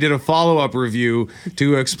 So I did a follow-up review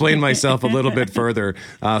to explain myself a little bit further.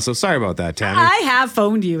 So sorry about that, Tammy. I have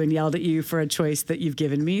phoned you and yelled at you for a choice that you've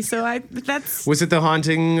given me. So that's... Was it the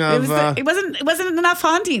haunting of... It wasn't enough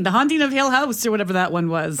haunting. The Haunting of Hill House or whatever that one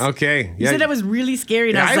was. Okay. You said it was really scary.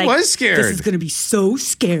 And I was scared. This is going to be so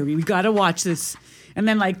scary. We got to watch this. And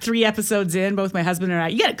then like 3 episodes in, both my husband and I,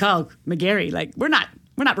 you got to call McGarry. Like, we're not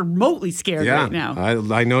remotely scared right now.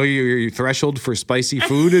 I know your threshold for spicy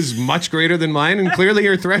food is much greater than mine, and clearly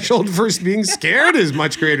your threshold for being scared is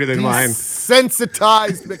much greater than mine.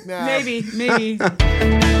 Sensitized, McNabb. Maybe.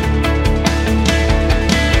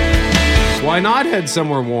 Why not head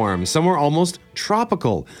somewhere warm, somewhere almost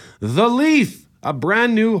tropical? The Leaf, a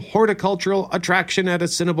brand new horticultural attraction at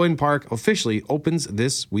Assiniboine Park, officially opens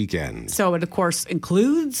this weekend. So it, of course,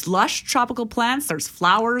 includes lush tropical plants. There's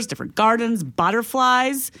flowers, different gardens,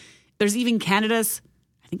 butterflies. There's even Canada's,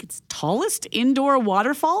 I think it's tallest indoor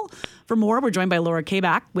waterfall. For more, we're joined by Laura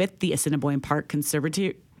Kabak with the Assiniboine Park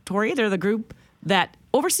Conservatory. They're the group that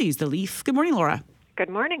oversees the Leaf. Good morning, Laura. Good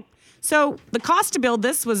morning. So the cost to build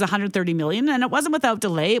this was $130 million, and it wasn't without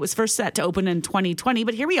delay. It was first set to open in 2020,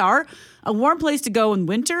 but here we are, a warm place to go in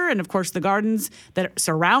winter, and of course the gardens that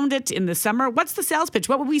surround it in the summer. What's the sales pitch?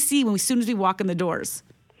 What will we see as soon as we walk in the doors?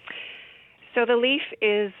 So the Leaf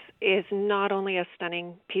is not only a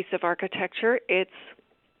stunning piece of architecture, it's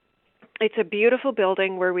a beautiful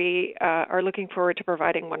building where we are looking forward to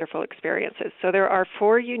providing wonderful experiences. So there are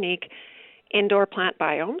 4 unique indoor plant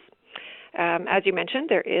biomes. As you mentioned,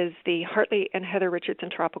 there is the Hartley and Heather Richardson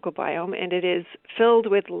tropical biome, and it is filled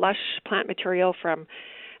with lush plant material from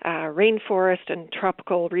rainforest and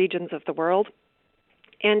tropical regions of the world,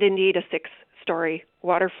 and indeed a 6-story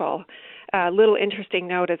waterfall. A little interesting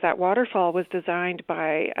note is that waterfall was designed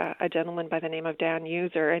by a gentleman by the name of Dan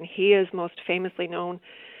User, and he is most famously known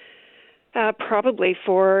probably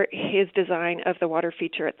for his design of the water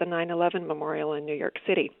feature at the 9/11 Memorial in New York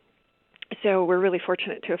City. So we're really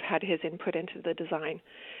fortunate to have had his input into the design.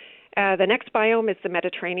 The next biome is the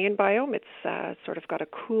Mediterranean biome. It's sort of got a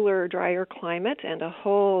cooler, drier climate and a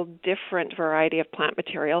whole different variety of plant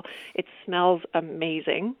material. It smells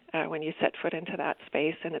amazing when you set foot into that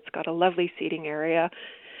space, and it's got a lovely seating area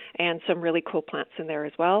and some really cool plants in there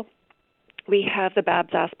as well. We have the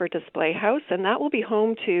Babs Asper Display House, and that will be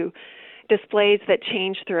home to displays that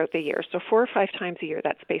change throughout the year. So 4 or 5 times a year,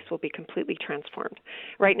 that space will be completely transformed.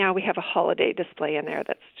 Right now, we have a holiday display in there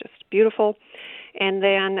that's just beautiful. And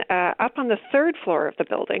then up on the 3rd floor of the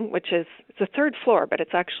building, which is the 3rd floor, but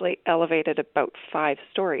it's actually elevated about 5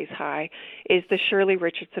 stories high, is the Shirley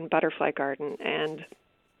Richardson Butterfly Garden. And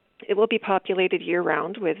it will be populated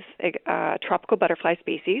year-round with tropical butterfly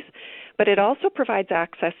species, but it also provides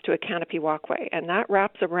access to a canopy walkway, and that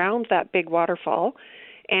wraps around that big waterfall,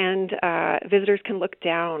 and visitors can look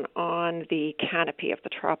down on the canopy of the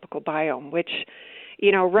tropical biome, which,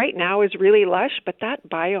 right now is really lush, but that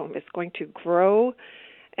biome is going to grow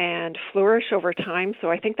and flourish over time. So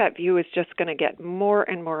I think that view is just going to get more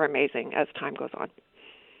and more amazing as time goes on.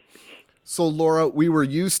 So, Laura, we were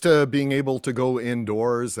used to being able to go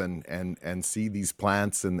indoors and see these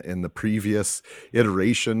plants in the previous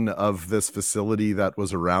iteration of this facility that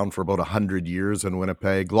was around for about 100 years in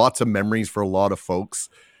Winnipeg. Lots of memories for a lot of folks.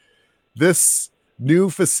 This new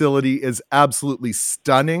facility is absolutely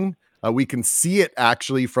stunning. We can see it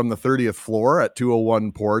actually from the 30th floor at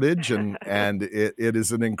 201 Portage, and it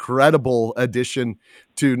is an incredible addition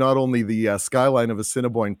to not only the skyline of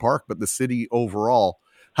Assiniboine Park, but the city overall.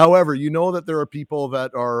 However, you know that there are people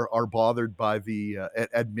that are bothered by the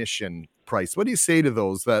admission price. What do you say to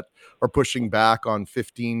those that are pushing back on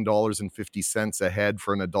 $15.50 a head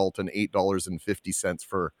for an adult and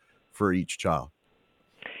 $8.50 for each child?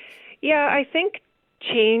 Yeah, I think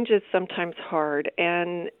change is sometimes hard,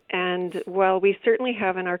 and while we certainly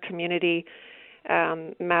have in our community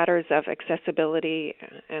matters of accessibility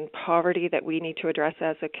and poverty that we need to address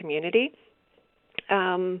as a community,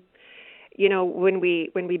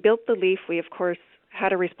 when we built the Leaf, we of course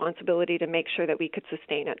had a responsibility to make sure that we could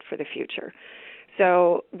sustain it for the future.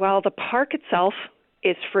 So while the park itself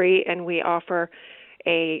is free and we offer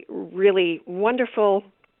a really wonderful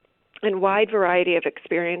and wide variety of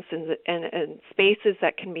experiences and spaces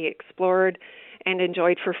that can be explored and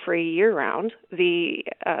enjoyed for free year-round, the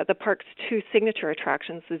park's two signature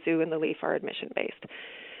attractions, the zoo and the Leaf, are admission-based.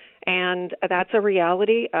 And that's a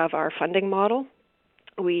reality of our funding model.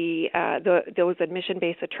 Those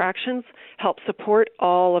admission-based attractions help support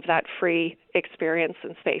all of that free experience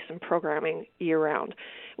and space and programming year-round.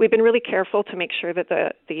 We've been really careful to make sure that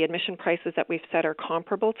the admission prices that we've set are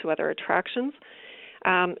comparable to other attractions.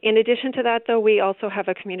 In addition to that, though, we also have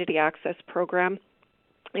a community access program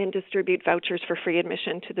and distribute vouchers for free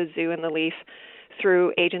admission to the zoo and the Leaf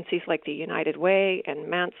through agencies like the United Way and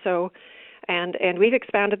Manso. And we've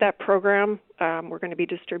expanded that program. We're going to be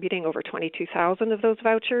distributing over 22,000 of those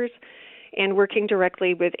vouchers and working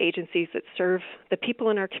directly with agencies that serve the people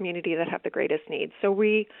in our community that have the greatest needs. So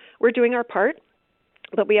we're doing our part,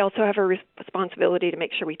 but we also have a responsibility to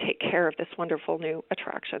make sure we take care of this wonderful new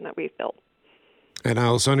attraction that we've built. And I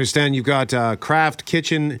also understand you've got Craft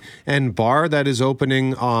Kitchen and Bar that is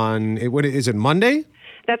opening on, what is it, Monday?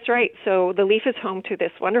 That's right. So the Leaf is home to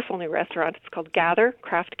this wonderful new restaurant. It's called Gather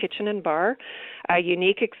Craft Kitchen and Bar. A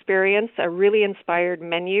unique experience, a really inspired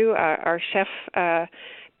menu. Our chef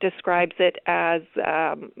describes it as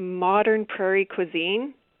modern prairie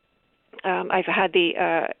cuisine. I've had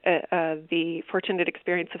the fortunate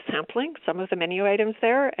experience of sampling some of the menu items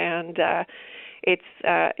there, and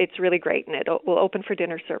it's really great. And it will open for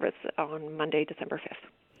dinner service on Monday, December 5th.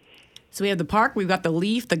 So we have the park, we've got the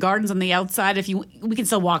Leaf, the gardens on the outside. We can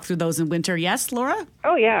still walk through those in winter. Yes, Laura?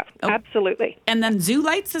 Oh, yeah, absolutely. And then Zoo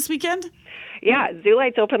Lights this weekend? Yeah, Zoo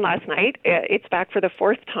Lights opened last night. It's back for the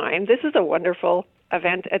fourth time. This is a wonderful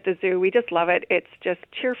event at the zoo. We just love it. It's just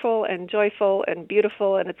cheerful and joyful and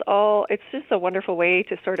beautiful, and it's just a wonderful way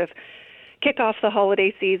to sort of kick off the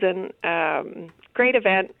holiday season. Great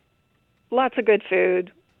event, lots of good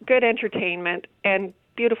food, good entertainment, and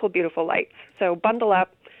beautiful, beautiful lights. So bundle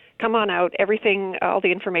up. Come on out. All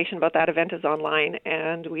the information about that event is online,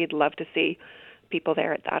 and we'd love to see people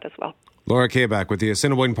there at that as well. Laura Kabak with the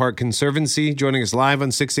Assiniboine Park Conservancy joining us live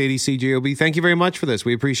on 680 CJOB. Thank you very much for this.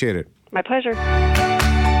 We appreciate it. My pleasure.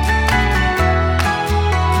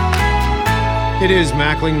 It is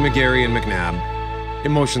Mackling, McGarry, and McNabb.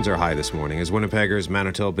 Emotions are high this morning as Winnipeggers,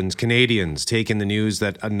 Manitobans, Canadians take in the news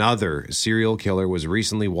that another serial killer was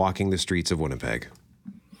recently walking the streets of Winnipeg.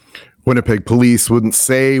 Winnipeg police wouldn't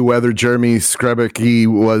say whether Jeremy Skrebicki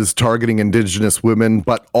was targeting Indigenous women,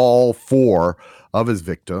 but all four of his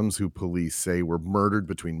victims, who police say were murdered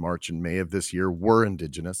between March and May of this year, were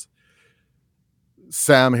Indigenous.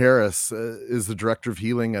 Sam Harris is the Director of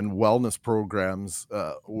Healing and Wellness Programs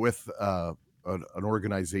with an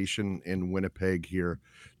organization in Winnipeg here,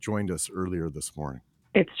 joined us earlier this morning.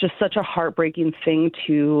 It's just such a heartbreaking thing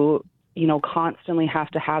to constantly have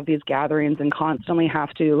to have these gatherings and constantly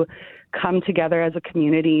have to come together as a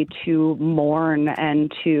community to mourn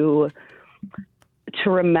and to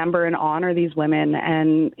remember and honor these women.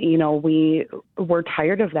 And, we're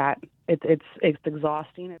tired of that. It's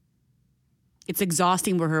exhausting. It's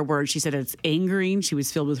exhausting were her words. She said it's angering. She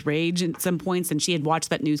was filled with rage at some points, and she had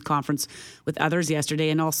watched that news conference with others yesterday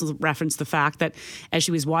and also referenced the fact that as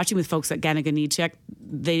she was watching with folks at Ganniganichek,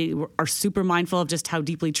 they are super mindful of just how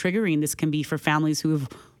deeply triggering this can be for families who have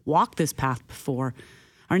walked this path before.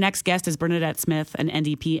 Our next guest is Bernadette Smith, an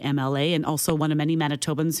NDP MLA, and also one of many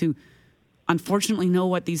Manitobans who unfortunately know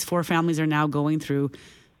what these four families are now going through.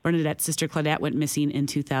 Bernadette's sister Claudette went missing in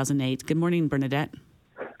 2008. Good morning, Bernadette.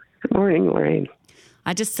 Morning, Lorraine.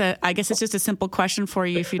 I guess it's just a simple question for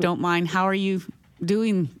you, if you don't mind. How are you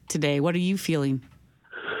doing today? What are you feeling?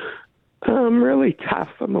 Really tough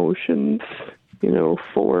emotions.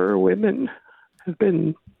 4 women have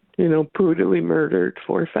been, brutally murdered.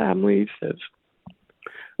 4 families have,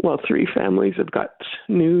 3 families have got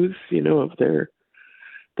news, of their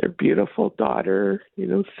beautiful daughter,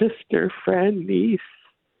 sister, friend, niece,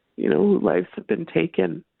 whose lives have been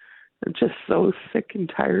taken. I'm just so sick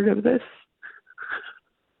and tired of this.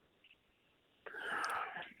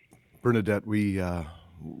 Bernadette, we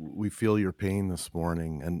feel your pain this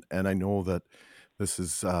morning, and I know that this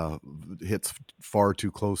is hits far too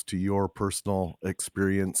close to your personal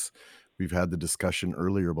experience. We've had the discussion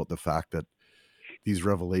earlier about the fact that these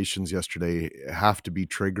revelations yesterday have to be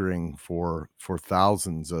triggering for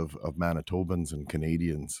thousands of Manitobans and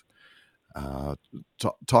Canadians.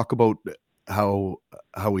 Talk about how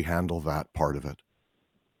we handle that part of it.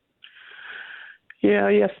 Yeah,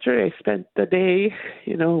 yesterday I spent the day,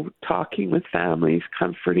 talking with families,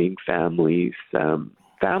 comforting families.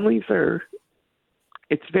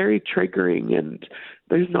 It's very triggering, and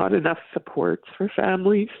there's not enough supports for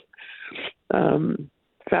families.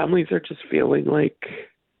 Families are just feeling like,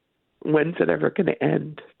 when's it ever going to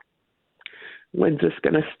end? When's this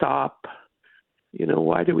going to stop?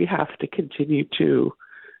 Why do we have to continue to,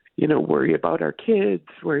 worry about our kids,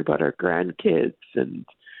 worry about our grandkids, and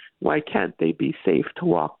why can't they be safe to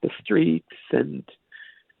walk the streets? And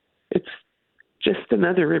it's just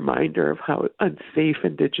another reminder of how unsafe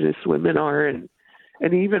Indigenous women are, and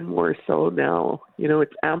even more so now,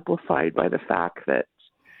 it's amplified by the fact that,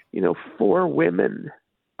 4 women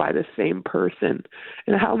by the same person,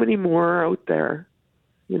 and how many more are out there,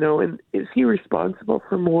 and is he responsible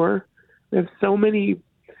for more? We have so many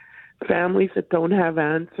families that don't have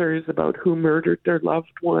answers about who murdered their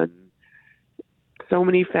loved one. So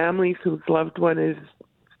many families whose loved one is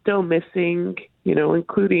still missing,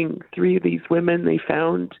 including 3 of these women. They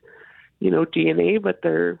found, DNA, but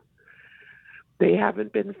they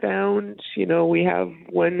haven't been found. We have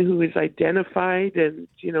one who is identified, and,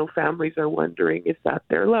 families are wondering, is that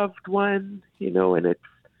their loved one? And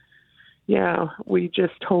we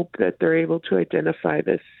just hope that they're able to identify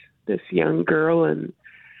this young girl, and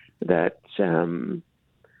that,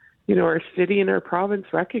 our city and our province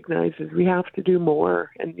recognizes we have to do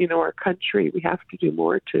more, and, our country, we have to do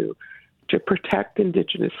more to protect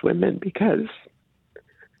Indigenous women, because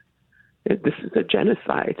this is a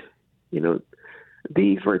genocide.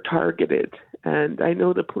 These were targeted, and I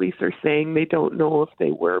know the police are saying they don't know if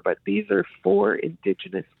they were, but these are 4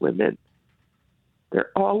 Indigenous women.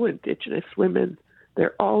 They're all Indigenous women.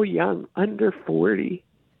 They're all young, under 40,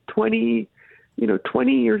 20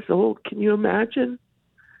 years old. Can you imagine?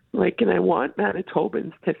 And I want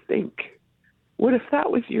Manitobans to think, what if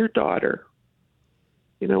that was your daughter?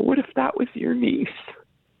 What if that was your niece?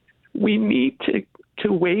 We need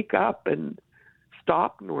to wake up and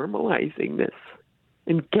stop normalizing this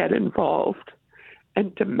and get involved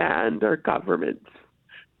and demand our governments,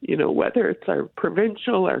 whether it's our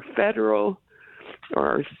provincial, our federal, or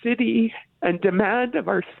our city, and demand of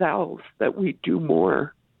ourselves that we do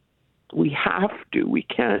more. We have to. We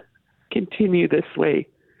can't continue this way.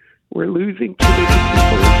 We're losing too many people,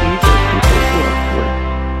 and these are people who are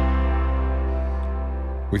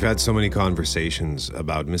poor. We've had so many conversations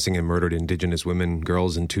about missing and murdered Indigenous women,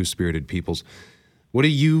 girls, and Two-Spirited peoples. What do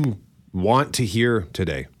you want to hear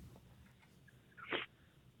today?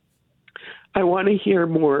 I want to hear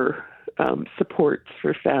more supports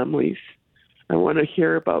for families. I want to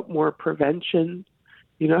hear about more prevention.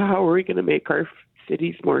 How are we going to make our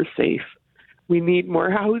cities more safe? We need more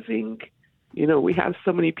housing. We have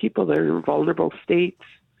so many people that are in vulnerable states.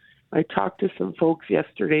 I talked to some folks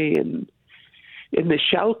yesterday in the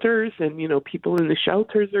shelters, and, people in the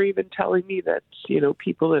shelters are even telling me that,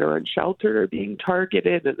 people that are unsheltered are being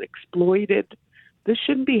targeted and exploited. This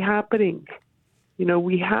shouldn't be happening.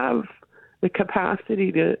 We have the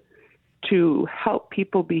capacity to help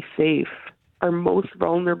people be safe, our most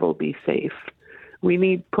vulnerable be safe. We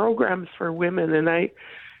need programs for women, and I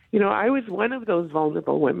was one of those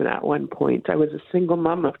vulnerable women at one point. I was a single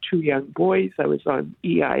mom of 2 young boys. I was on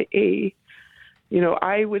EIA.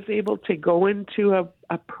 I was able to go into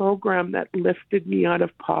a program that lifted me out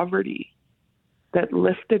of poverty, that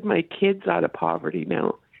lifted my kids out of poverty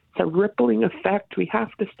now. It's a rippling effect. We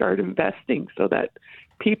have to start investing so that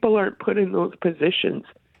people aren't put in those positions.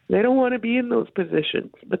 They don't want to be in those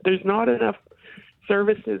positions, but there's not enough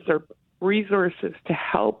services or resources to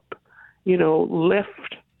help,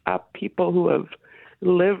 lift up people who have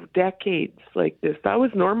lived decades like this. That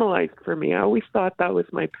was normalized for me. I always thought that was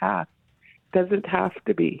my path. Doesn't have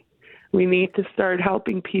to be. We need to start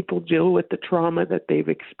helping people deal with the trauma that they've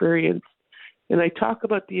experienced. And I talk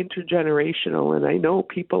about the intergenerational, and I know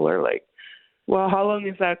people are like, well, how long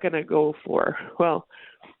is that going to go for? Well,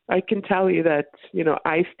 I can tell you that,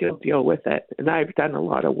 I still deal with it, and I've done a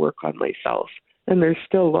lot of work on myself, and there's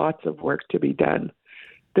still lots of work to be done.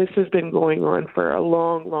 This has been going on for a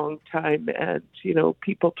long, long time, and,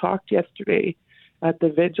 people talked yesterday at the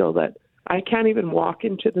vigil that I can't even walk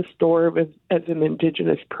into the store as an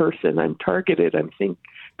Indigenous person. I'm targeted.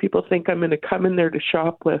 People think I'm going to come in there to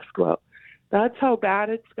shoplift. Well, that's how bad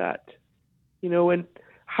it's got, and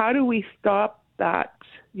how do we stop that,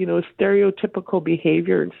 stereotypical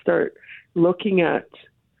behavior and start looking at,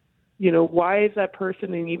 why is that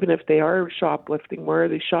person, and even if they are shoplifting, why are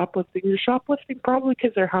they shoplifting? They're shoplifting probably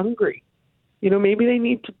because they're hungry. Maybe they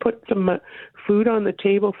need to put some food on the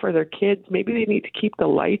table for their kids. Maybe they need to keep the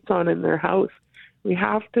lights on in their house. We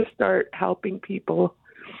have to start helping people,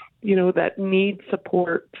 that need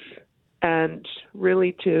support, and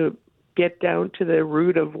really to get down to the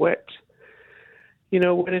root of what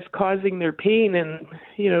is causing their pain. And,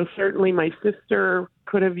 certainly my sister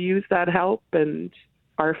could have used that help, and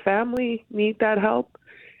our family need that help.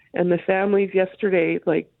 And the families yesterday,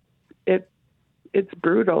 it's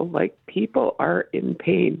brutal. People are in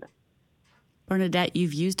pain. Bernadette,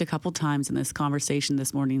 you've used a couple times in this conversation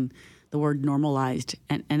this morning the word normalized.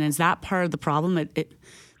 And is that part of the problem, that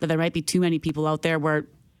there might be too many people out there where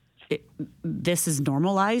this is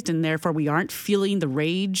normalized, and therefore we aren't feeling the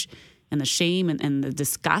rage and the shame and the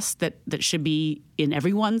disgust that should be in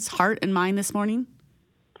everyone's heart and mind this morning?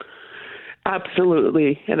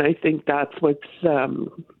 Absolutely. And I think that's what's,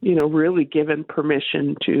 really given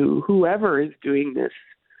permission to whoever is doing this,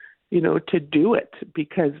 to do it,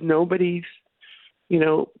 because nobody's,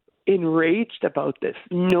 enraged about this.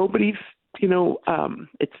 Nobody's,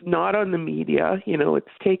 it's not on the media. It's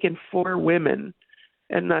taken 4 women,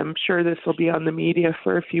 and I'm sure this will be on the media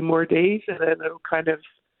for a few more days, and then it'll kind of,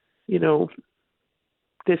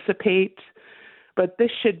 dissipate. But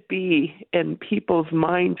this should be in people's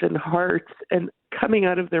minds and hearts and coming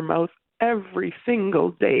out of their mouth every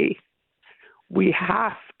single day. We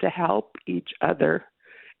have to help each other,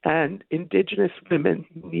 and Indigenous women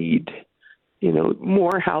need,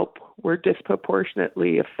 more help. We're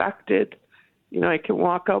disproportionately affected. I can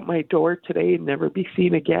walk out my door today and never be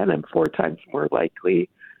seen again. I'm 4 times more likely.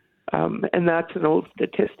 And that's an old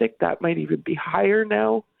statistic. That might even be higher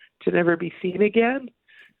now, to never be seen again.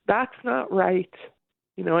 That's not right.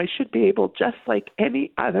 I should be able, just like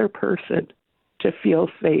any other person, to feel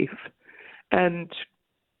safe. And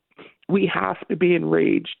we have to be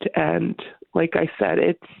enraged. And like I said,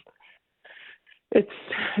 it's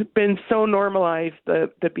been so normalized,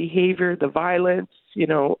 the behavior, the violence.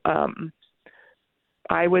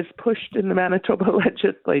 I was pushed in the Manitoba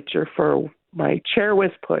legislature my chair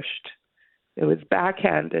was pushed. It was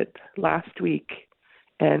backhanded last week.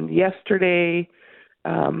 And yesterday,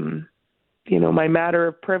 my matter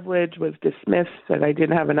of privilege was dismissed, and I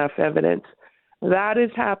didn't have enough evidence. That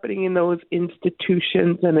is happening in those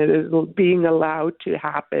institutions, and it is being allowed to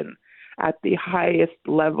happen at the highest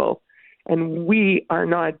level. And we are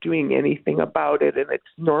not doing anything about it, and it's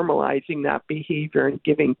normalizing that behavior and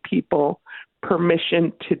giving people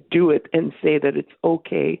permission to do it and say that it's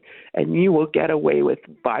okay, and you will get away with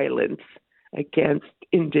violence against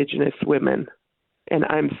Indigenous women. And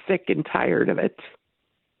I'm sick and tired of it.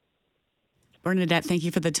 Bernadette, thank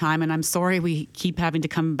you for the time. And I'm sorry we keep having to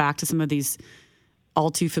come back to some of these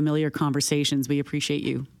all too familiar conversations. We appreciate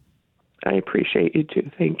you. I appreciate you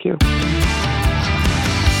too. Thank you.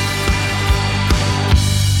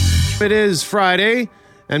 It is Friday,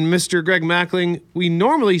 and Mr. Greg Mackling, we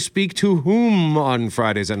normally speak to whom on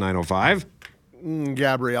Fridays at 9:05?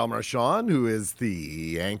 Gabrielle Marchand, who is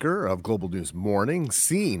the anchor of Global News Morning,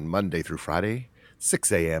 seen Monday through Friday,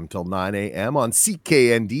 6 a.m. till 9 a.m. on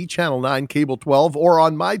CKND, Channel 9, Cable 12, or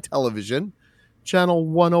on my television, Channel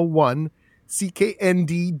 101,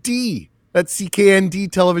 CKND-D. That's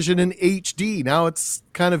CKND television in HD. Now it's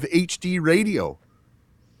kind of HD radio.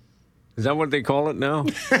 Is that what they call it now?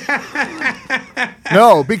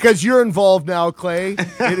 No, because you're involved now, Clay.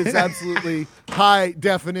 It is absolutely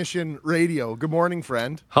high-definition radio. Good morning,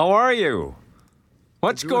 friend. How are you?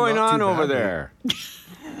 What's going on over there?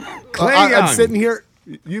 Clay, I'm sitting here.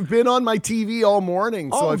 You've been on my TV all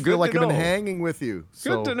morning, so I feel like I've been hanging with you.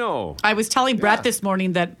 Good to know. I was telling Brett this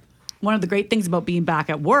morning that one of the great things about being back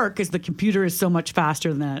at work is the computer is so much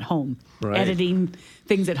faster than at home. Right. Editing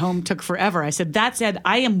things at home took forever. I said, that said,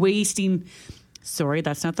 I am wasting sorry,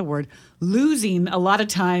 that's not the word, losing a lot of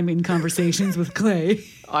time in conversations with Clay.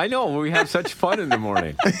 I know. We have such fun in the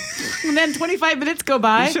morning. And then 25 minutes go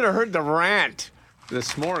by. You should have heard the rant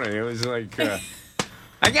this morning. It was like,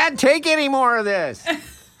 I can't take any more of this.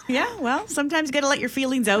 Yeah, well, sometimes you got to let your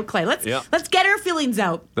feelings out, Clay. Let's Yeah. get our feelings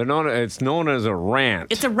out. It's known as a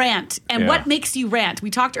rant. It's a rant. And Yeah. what makes you rant? We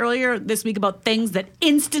talked earlier this week about things that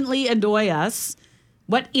instantly annoy us.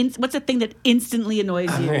 What's a thing that instantly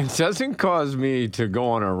annoys you? It doesn't cause me to go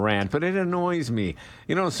on a rant, but it annoys me.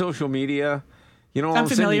 You know, social media. You know, I'm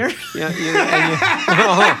familiar.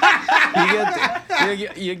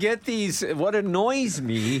 You get these. What annoys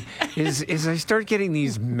me is I start getting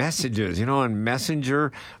these messages, you know, on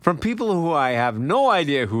Messenger from people who I have no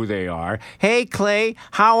idea who they are. Hey, Clay,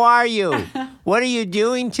 how are you? What are you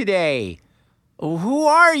doing today? Who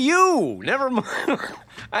are you? Never mind.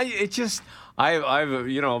 I've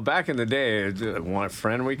you know, back in the day, want a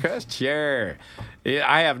friend request? Sure.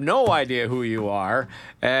 I have no idea who you are,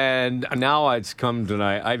 and now it's come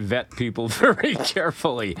tonight. I vet people very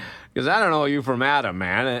carefully because I don't know you from Adam,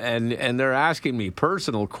 man, and they're asking me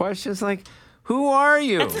personal questions like, "Who are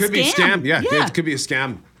you?" That's a Could be scam. scam. Yeah, it could be a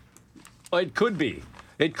scam. It could be.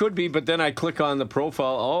 It could be, but then I click on the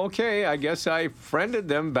profile. Oh, okay, I guess I friended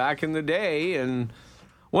them back in the day, and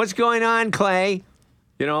what's going on, Clay?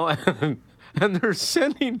 You know. And they're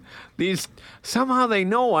sending these. Somehow they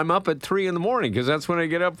know I'm up at 3 a.m. because that's when I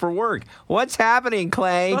get up for work. What's happening,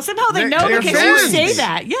 Clay? Well, somehow they know because you say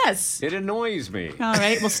that. Yes. It annoys me. All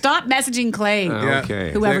right. Well, stop messaging Clay.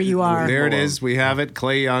 Okay. Whoever you are. There it is. We have it.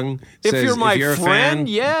 Clay Young If says, you're my if you're friend, a fan,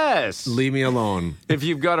 yes. leave me alone. If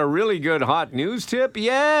you've got a really good hot news tip,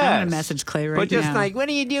 yes. I'm going to message Clay right now. But just like, what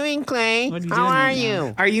are you doing, Clay? What are you How doing are right now?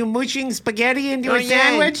 you? Are you mooching spaghetti into Oh, a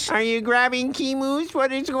sandwich? yeah. Are you grabbing Kimus?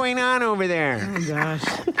 What is going on over there? Oh, gosh.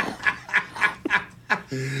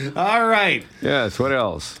 All right. Yes, what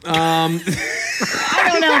else? I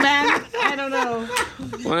don't know, man. I don't know.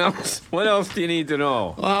 What else do you need to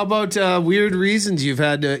know? Well, how about weird reasons you've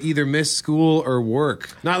had to either miss school or work?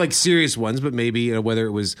 Not like serious ones, but maybe whether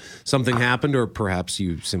it was something happened or perhaps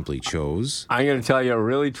you simply chose. I'm going to tell you a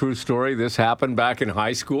really true story. This happened back in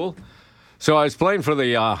high school. So I was playing for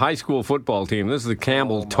the high school football team. This is the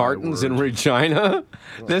Campbell Tartans in Regina.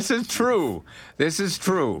 This is true. This is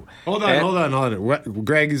true. Hold on.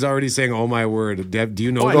 Greg is already saying, "Oh my word." Deb, do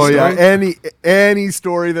you know? Oh this yeah, story? any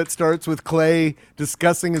story that starts with Clay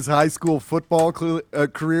discussing his high school football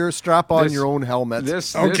career, strap on your own helmet.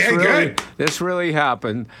 This really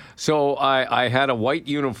happened. So I had a white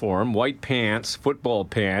uniform, white pants, football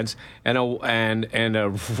pants, and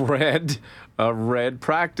a red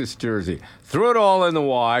practice jersey. Threw it all in the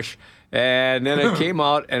wash, and then it came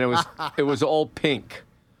out, and it was all pink,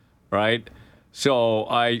 right? So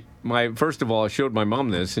first of all, I showed my mom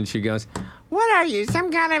this, and she goes, "What are you, some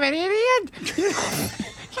kind of an idiot? You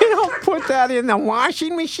don't put that in the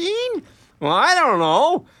washing machine?" Well, I don't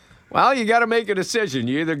know. Well, you got to make a decision.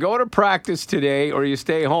 You either go to practice today or you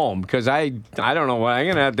stay home, because I don't know. I'm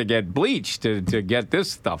going to have to get bleached to get this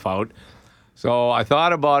stuff out. So I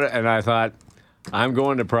thought about it, and I thought, I'm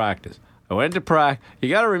going to practice. I went to practice. You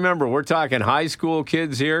got to remember, we're talking high school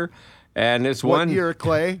kids here, and this What year,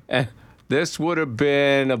 Clay? This would have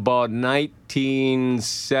been about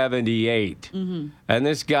 1978. Mm-hmm. And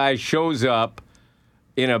this guy shows up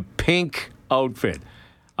in a pink outfit.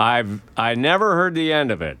 I never heard the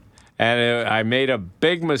end of it. And I made a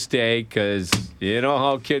big mistake because you know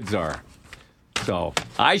how kids are. So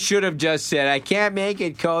I should have just said, "I can't make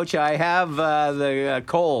it, Coach. I have the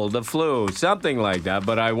cold, the flu," something like that.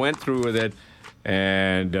 But I went through with it,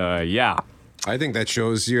 and yeah. I think that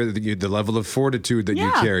shows the level of fortitude that you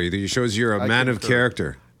carry. That shows you're a man of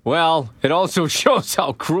character. Well, it also shows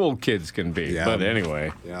how cruel kids can be. Yeah. But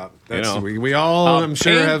anyway, yeah, you know, we all, I'm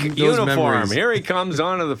sure, have those uniform. memories. Here he comes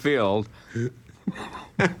onto the field.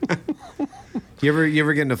 You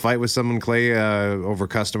ever get in a fight with someone, Clay, over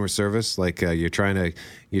customer service? Like you're trying to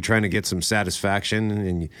get some satisfaction,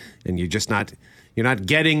 and you're not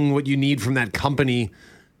getting what you need from that company.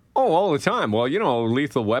 Oh, all the time. Well, you know,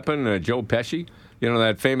 Lethal Weapon, Joe Pesci. You know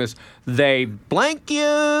that famous, "They blank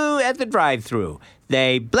you at the drive-thru.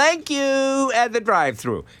 They blank you at the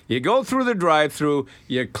drive-thru." You go through the drive-thru,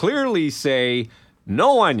 you clearly say,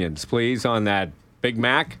 "No onions, please, on that Big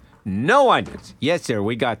Mac. No onions." "Yes, sir,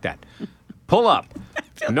 we got that." Pull up.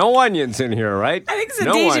 No onions in here, right? I think it's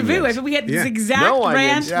a deja vu. I think we had this exact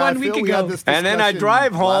rant 1 week ago. And then I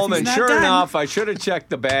drive home, and sure done. enough, I should have checked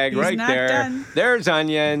the bag right not there. done. There's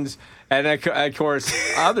onions. And of course,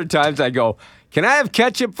 other times I go, "Can I have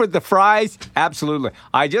ketchup with the fries?" "Absolutely.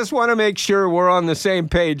 I just want to make sure we're on the same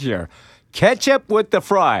page here. Ketchup with the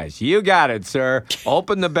fries. You got it, sir.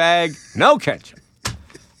 Open the bag. No ketchup.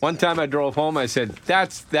 One time I drove home. I said,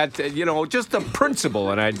 that's just a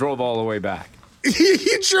principle. And I drove all the way back.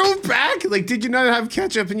 You drove back? Like, did you not have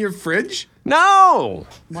ketchup in your fridge? No.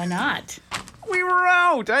 Why not? We were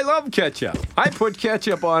out. I love ketchup. I put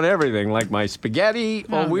ketchup on everything, like my spaghetti.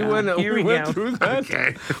 We went through that.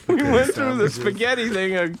 Okay. We went through the spaghetti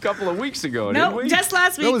thing a couple of weeks ago, didn't we? Just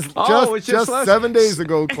last week. That was just 7 days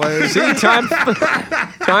ago, Clay. See,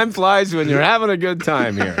 time flies when you're having a good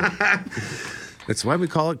time here. That's why we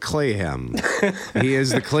call it CLAYHEM. He is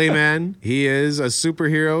the Clay Man. He is a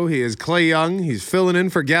superhero. He is Clay Young. He's filling in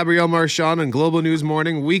for Gabrielle Marchand on Global News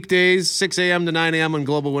Morning. Weekdays, 6 a.m. to 9 a.m. on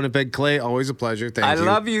Global Winnipeg. Clay, always a pleasure. Thank you. I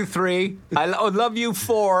love you, 3. I love you,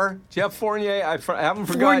 4. Jeff Fournier, I haven't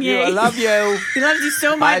forgotten you. I love you. He loves you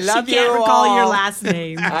so much, I love he can't you recall all. your last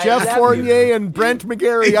name. Jeff Fournier and Brent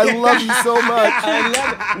McGarry. I love you so much. I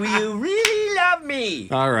love it. Will you really love me?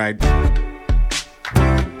 All right.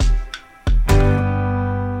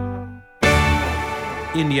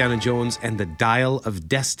 Indiana Jones and the Dial of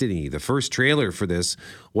Destiny. The first trailer for this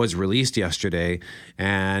was released yesterday,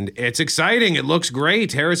 and it's exciting. It looks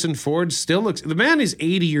great. Harrison Ford still looks... The man is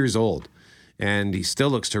 80 years old, and he still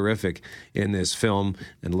looks terrific in this film,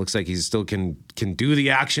 and it looks like he still can do the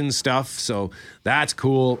action stuff, so that's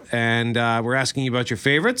cool. And we're asking you about your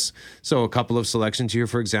favorites. So a couple of selections here,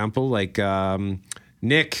 for example, like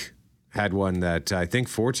Nick had one that I think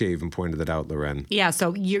Fortier even pointed that out, Loren. Yeah,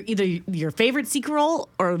 so you're either your favorite sequel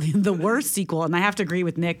or the worst sequel. And I have to agree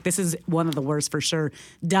with Nick. This is one of the worst for sure.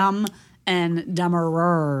 Dumb and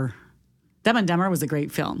Dumberer. Dumb and Dumber was a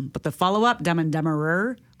great film. But the follow-up, Dumb and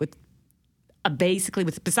Dumberer, with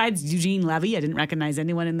besides Eugene Levy, I didn't recognize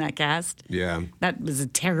anyone in that cast. Yeah. That was a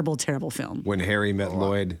terrible, terrible film. When Harry Met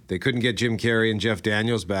Lloyd. They couldn't get Jim Carrey and Jeff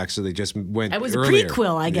Daniels back, so they just went It was earlier. a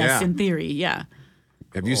prequel, I guess, in theory, yeah.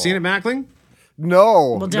 Have you seen it, Mackling?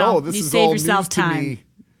 No, Well, no, don't. this You is save all yourself news to time. me.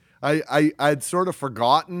 I'd sort of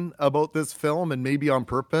forgotten about this film, and maybe on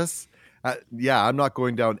purpose. I'm not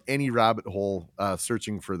going down any rabbit hole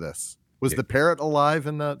searching for this. Was the parrot alive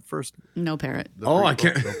in that first? No parrot. I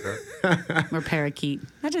can't. Or parakeet.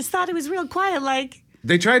 I just thought it was real quiet, like.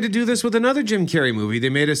 They tried to do this with another Jim Carrey movie. They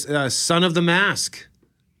made a Son of the Mask.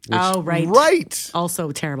 Right. Right. Also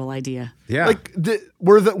a terrible idea. Yeah. Like,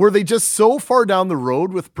 were they just so far down the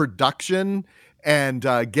road with production and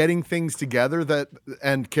getting things together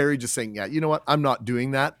and Carrie just saying, yeah, you know what, I'm not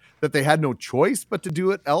doing that they had no choice but to do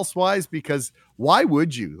it elsewise? Because why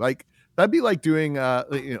would you? Like, that'd be like doing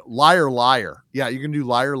Liar Liar. Yeah, you can do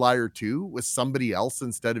Liar Liar 2 with somebody else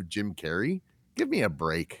instead of Jim Carrey. Give me a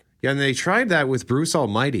break. Yeah, and they tried that with Bruce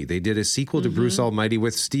Almighty. They did a sequel to Bruce Almighty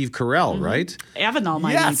with Steve Carell, right? Evan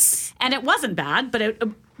Almighty. Yes. And it wasn't bad, but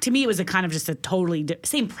to me it was a kind of just a totally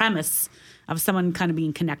same premise of someone kind of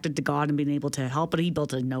being connected to God and being able to help, but he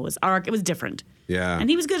built a Noah's Ark. It was different. Yeah.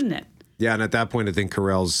 And he was good in it. Yeah, and at that point, I think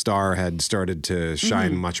Carell's star had started to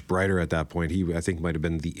shine much brighter at that point. He, I think, might have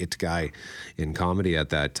been the it guy in comedy at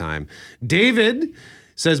that time. David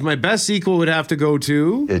says, my best sequel would have to go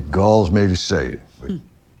to... It galls me to say it, but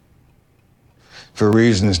for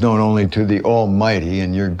reasons known only to the Almighty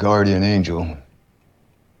and your guardian angel,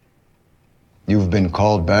 you've been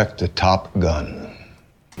called back to Top Gun.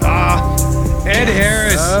 Ed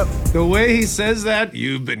Harris. The way he says that,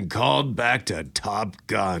 you've been called back to Top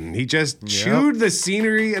Gun. He just chewed the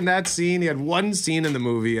scenery in that scene. He had one scene in the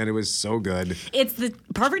movie, and it was so good. It's the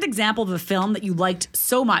perfect example of a film that you liked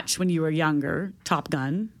so much when you were younger, Top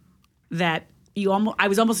Gun, that I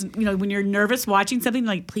was almost, when you're nervous watching something,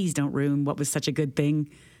 like, please don't ruin what was such a good thing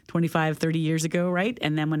 25, 30 years ago, right?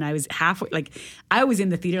 And then when I was halfway, like, I was in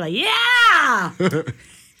the theater like, yeah!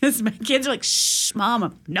 Because my kids are like, shh,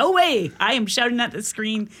 Mama, no way. I am shouting at the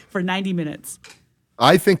screen for 90 minutes.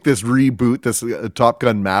 I think this reboot, this Top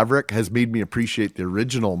Gun Maverick, has made me appreciate the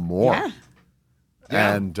original more. Yeah.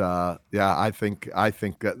 And I think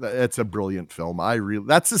it's a brilliant film.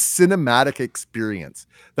 That's a cinematic experience.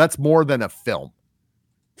 That's more than a film.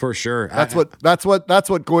 For sure. That's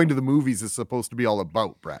what going to the movies is supposed to be all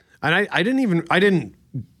about, Brett. And I didn't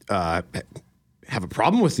have a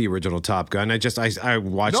problem with the original Top Gun. I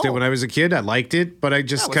watched it when I was a kid. I liked it, but I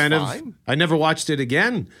just I never watched it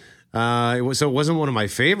again. It wasn't one of my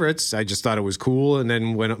favorites. I just thought it was cool, and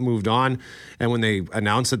then when it moved on, and when they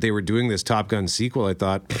announced that they were doing this Top Gun sequel, I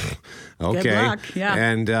thought, okay. Good luck. Yeah.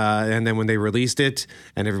 And then when they released it,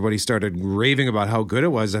 and everybody started raving about how good it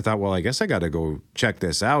was, I thought, well, I guess I got to go check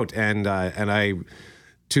this out. And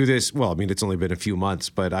it's only been a few months,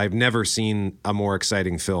 but I've never seen a more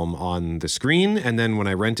exciting film on the screen. And then when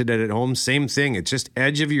I rented it at home, same thing. It's just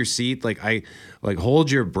edge of your seat, like hold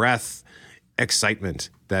your breath excitement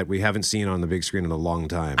that we haven't seen on the big screen in a long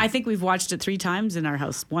time. I think we've watched it 3 times in our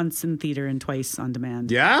house, once in theater and twice on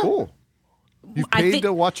demand. Yeah? Cool. You've paid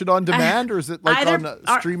to watch it on demand, or is it like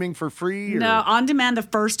streaming for free? Or? No, on demand the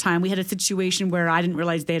first time. We had a situation where I didn't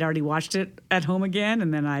realize they'd already watched it at home again,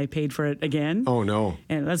 and then I paid for it again. Oh, no.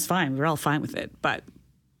 And that's fine. We were all fine with it, but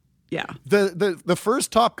yeah. The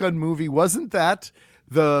first Top Gun movie, wasn't that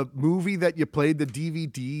the movie that you played, the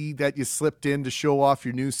DVD that you slipped in to show off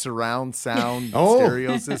your new surround sound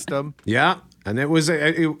stereo system? Yeah, and it was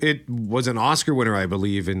an Oscar winner, I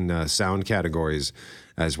believe, in sound categories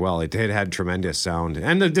as well. It had tremendous sound,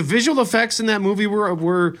 and the visual effects in that movie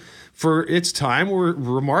were for its time were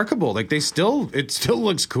remarkable. Like it still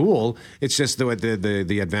looks cool. It's just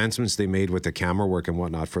the advancements they made with the camera work and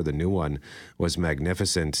whatnot for the new one was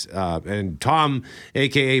magnificent. And Tom,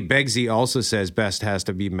 aka Begsy, also says best has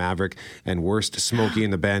to be Maverick and worst Smokey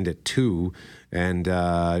and the Bandit 2. And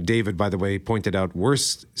David, by the way, pointed out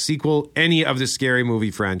worst sequel any of the Scary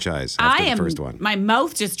Movie franchise after the first one. My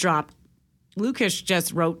mouth just dropped. Lucas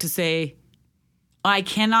just wrote to say, I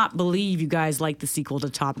cannot believe you guys like the sequel to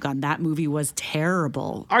Top Gun. That movie was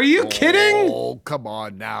terrible. Are you kidding? Oh, come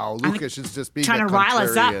on now. Lucas is just being trying to rile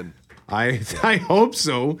us up. I hope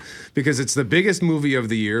so, because it's the biggest movie of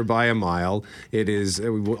the year by a mile. It is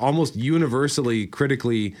almost universally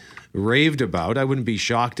critically raved about. I wouldn't be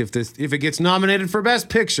shocked if it gets nominated for Best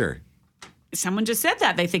Picture. Someone just said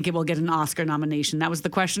that. They think it will get an Oscar nomination. That was the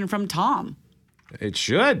question from Tom. It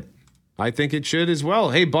should. I think it should as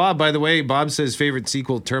well. Hey, Bob, by the way, Bob says favorite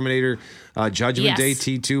sequel, Terminator Judgment Day,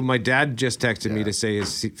 T2. My dad just texted me to say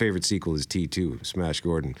his favorite sequel is T2. Smash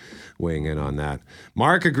Gordon weighing in on that.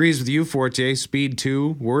 Mark agrees with you, Forte. Speed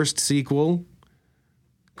 2, worst sequel.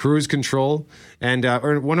 Cruise Control. And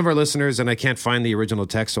one of our listeners, and I can't find the original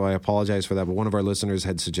text, so I apologize for that, but one of our listeners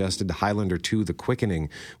had suggested Highlander 2, The Quickening,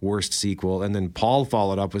 worst sequel. And then Paul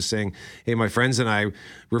followed up with saying, hey, my friends and I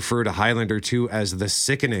refer to Highlander 2 as The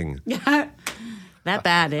Sickening. That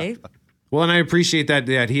bad, eh? Well, and I appreciate that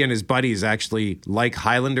he and his buddies actually like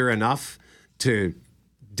Highlander enough to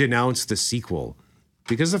denounce the sequel.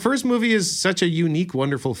 Because the first movie is such a unique,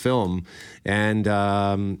 wonderful film, and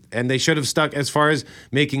they should have stuck, as far as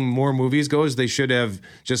making more movies goes, they should have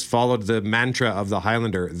just followed the mantra of the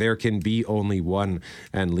Highlander, there can be only one,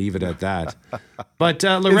 and leave it at that. But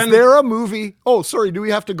Loren, is there a movie? Oh, sorry, do we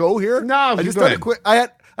have to go here? No, I just had I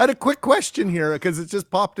had a quick question here because it just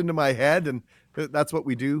popped into my head, and that's what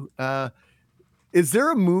we do. Is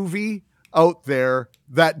there a movie out there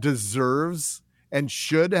that deserves and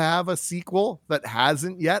should have a sequel that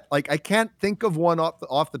hasn't yet? Like, I can't think of one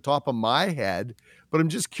off the top of my head, but I'm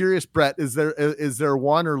just curious, Brett, is there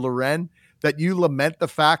one, or Loren, that you lament the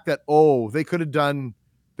fact that, they could have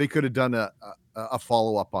done a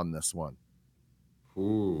follow-up on this one?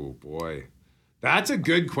 Ooh, boy. That's a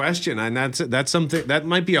good question. And that's something that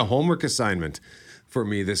might be a homework assignment for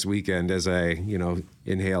me this weekend as I,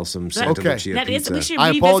 inhale some Santa Lucia pizza.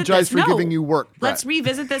 I apologize for giving you work, Brett. Let's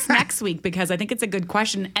revisit this next week, because I think it's a good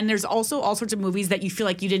question. And there's also all sorts of movies that you feel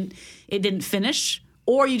like it didn't finish,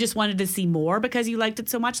 or you just wanted to see more because you liked it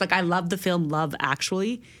so much. Like, I love the film Love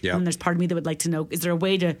Actually. Yeah. And there's part of me that would like to know, is there a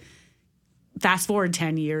way to fast forward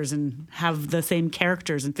 10 years and have the same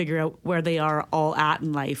characters and figure out where they are all at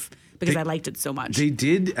in life? Because I liked it so much. They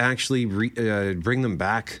did actually bring them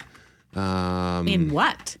back. In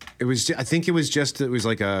what? It was. I think it was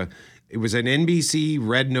an NBC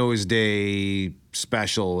Red Nose Day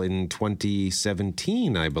special in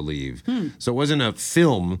 2017, I believe. So it wasn't a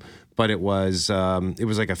film, but it was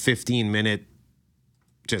like a 15-minute,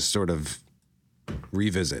 just sort of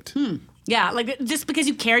revisit. Yeah, like, just because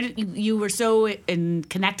you cared, you were so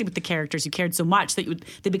connected with the characters, you cared so much that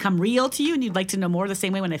they become real to you, and you'd like to know more. The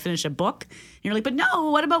same way when I finish a book, and you're like, but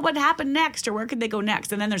no, what about what happened next, or where could they go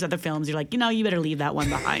next? And then there's other films you're like, you better leave that one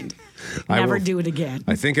behind. Never do it again.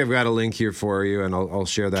 I think I've got a link here for you, and I'll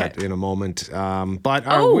share that in a moment. But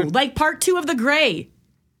like part 2 of The Grey.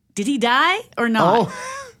 Did he die or not?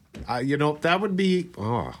 That would be.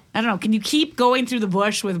 I don't know. Can you keep going through the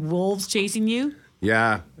bush with wolves chasing you?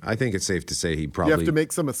 Yeah, I think it's safe to say he probably... You have to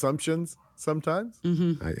make some assumptions sometimes.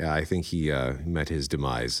 Mm-hmm. I think he met his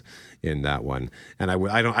demise in that one, and I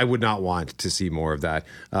would not want to see more of that.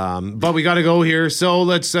 But we got to go here, so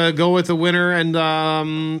let's go with the winner. And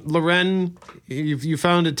Loren, you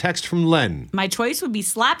found a text from Len. My choice would be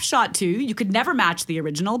Slapshot 2. You could never match the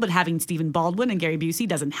original, but having Stephen Baldwin and Gary Busey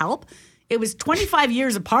doesn't help. It was 25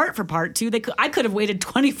 years apart for part 2. I could have waited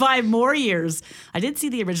 25 more years. I did see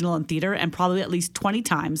the original in theater, and probably at least 20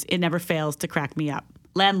 times. It never fails to crack me up.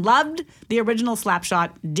 Len loved the original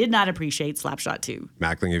Slapshot, did not appreciate Slapshot 2.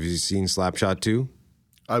 Mackling, have you seen Slapshot 2?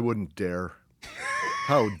 I wouldn't dare.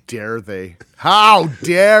 How dare they? How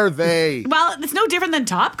dare they? Well, it's no different than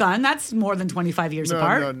Top Gun. That's more than 25 years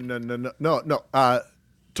apart. No.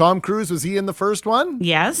 Tom Cruise, was he in the first one?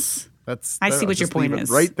 Yes. I see what your point is.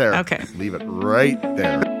 Right there. Okay. Leave it right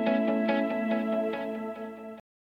there.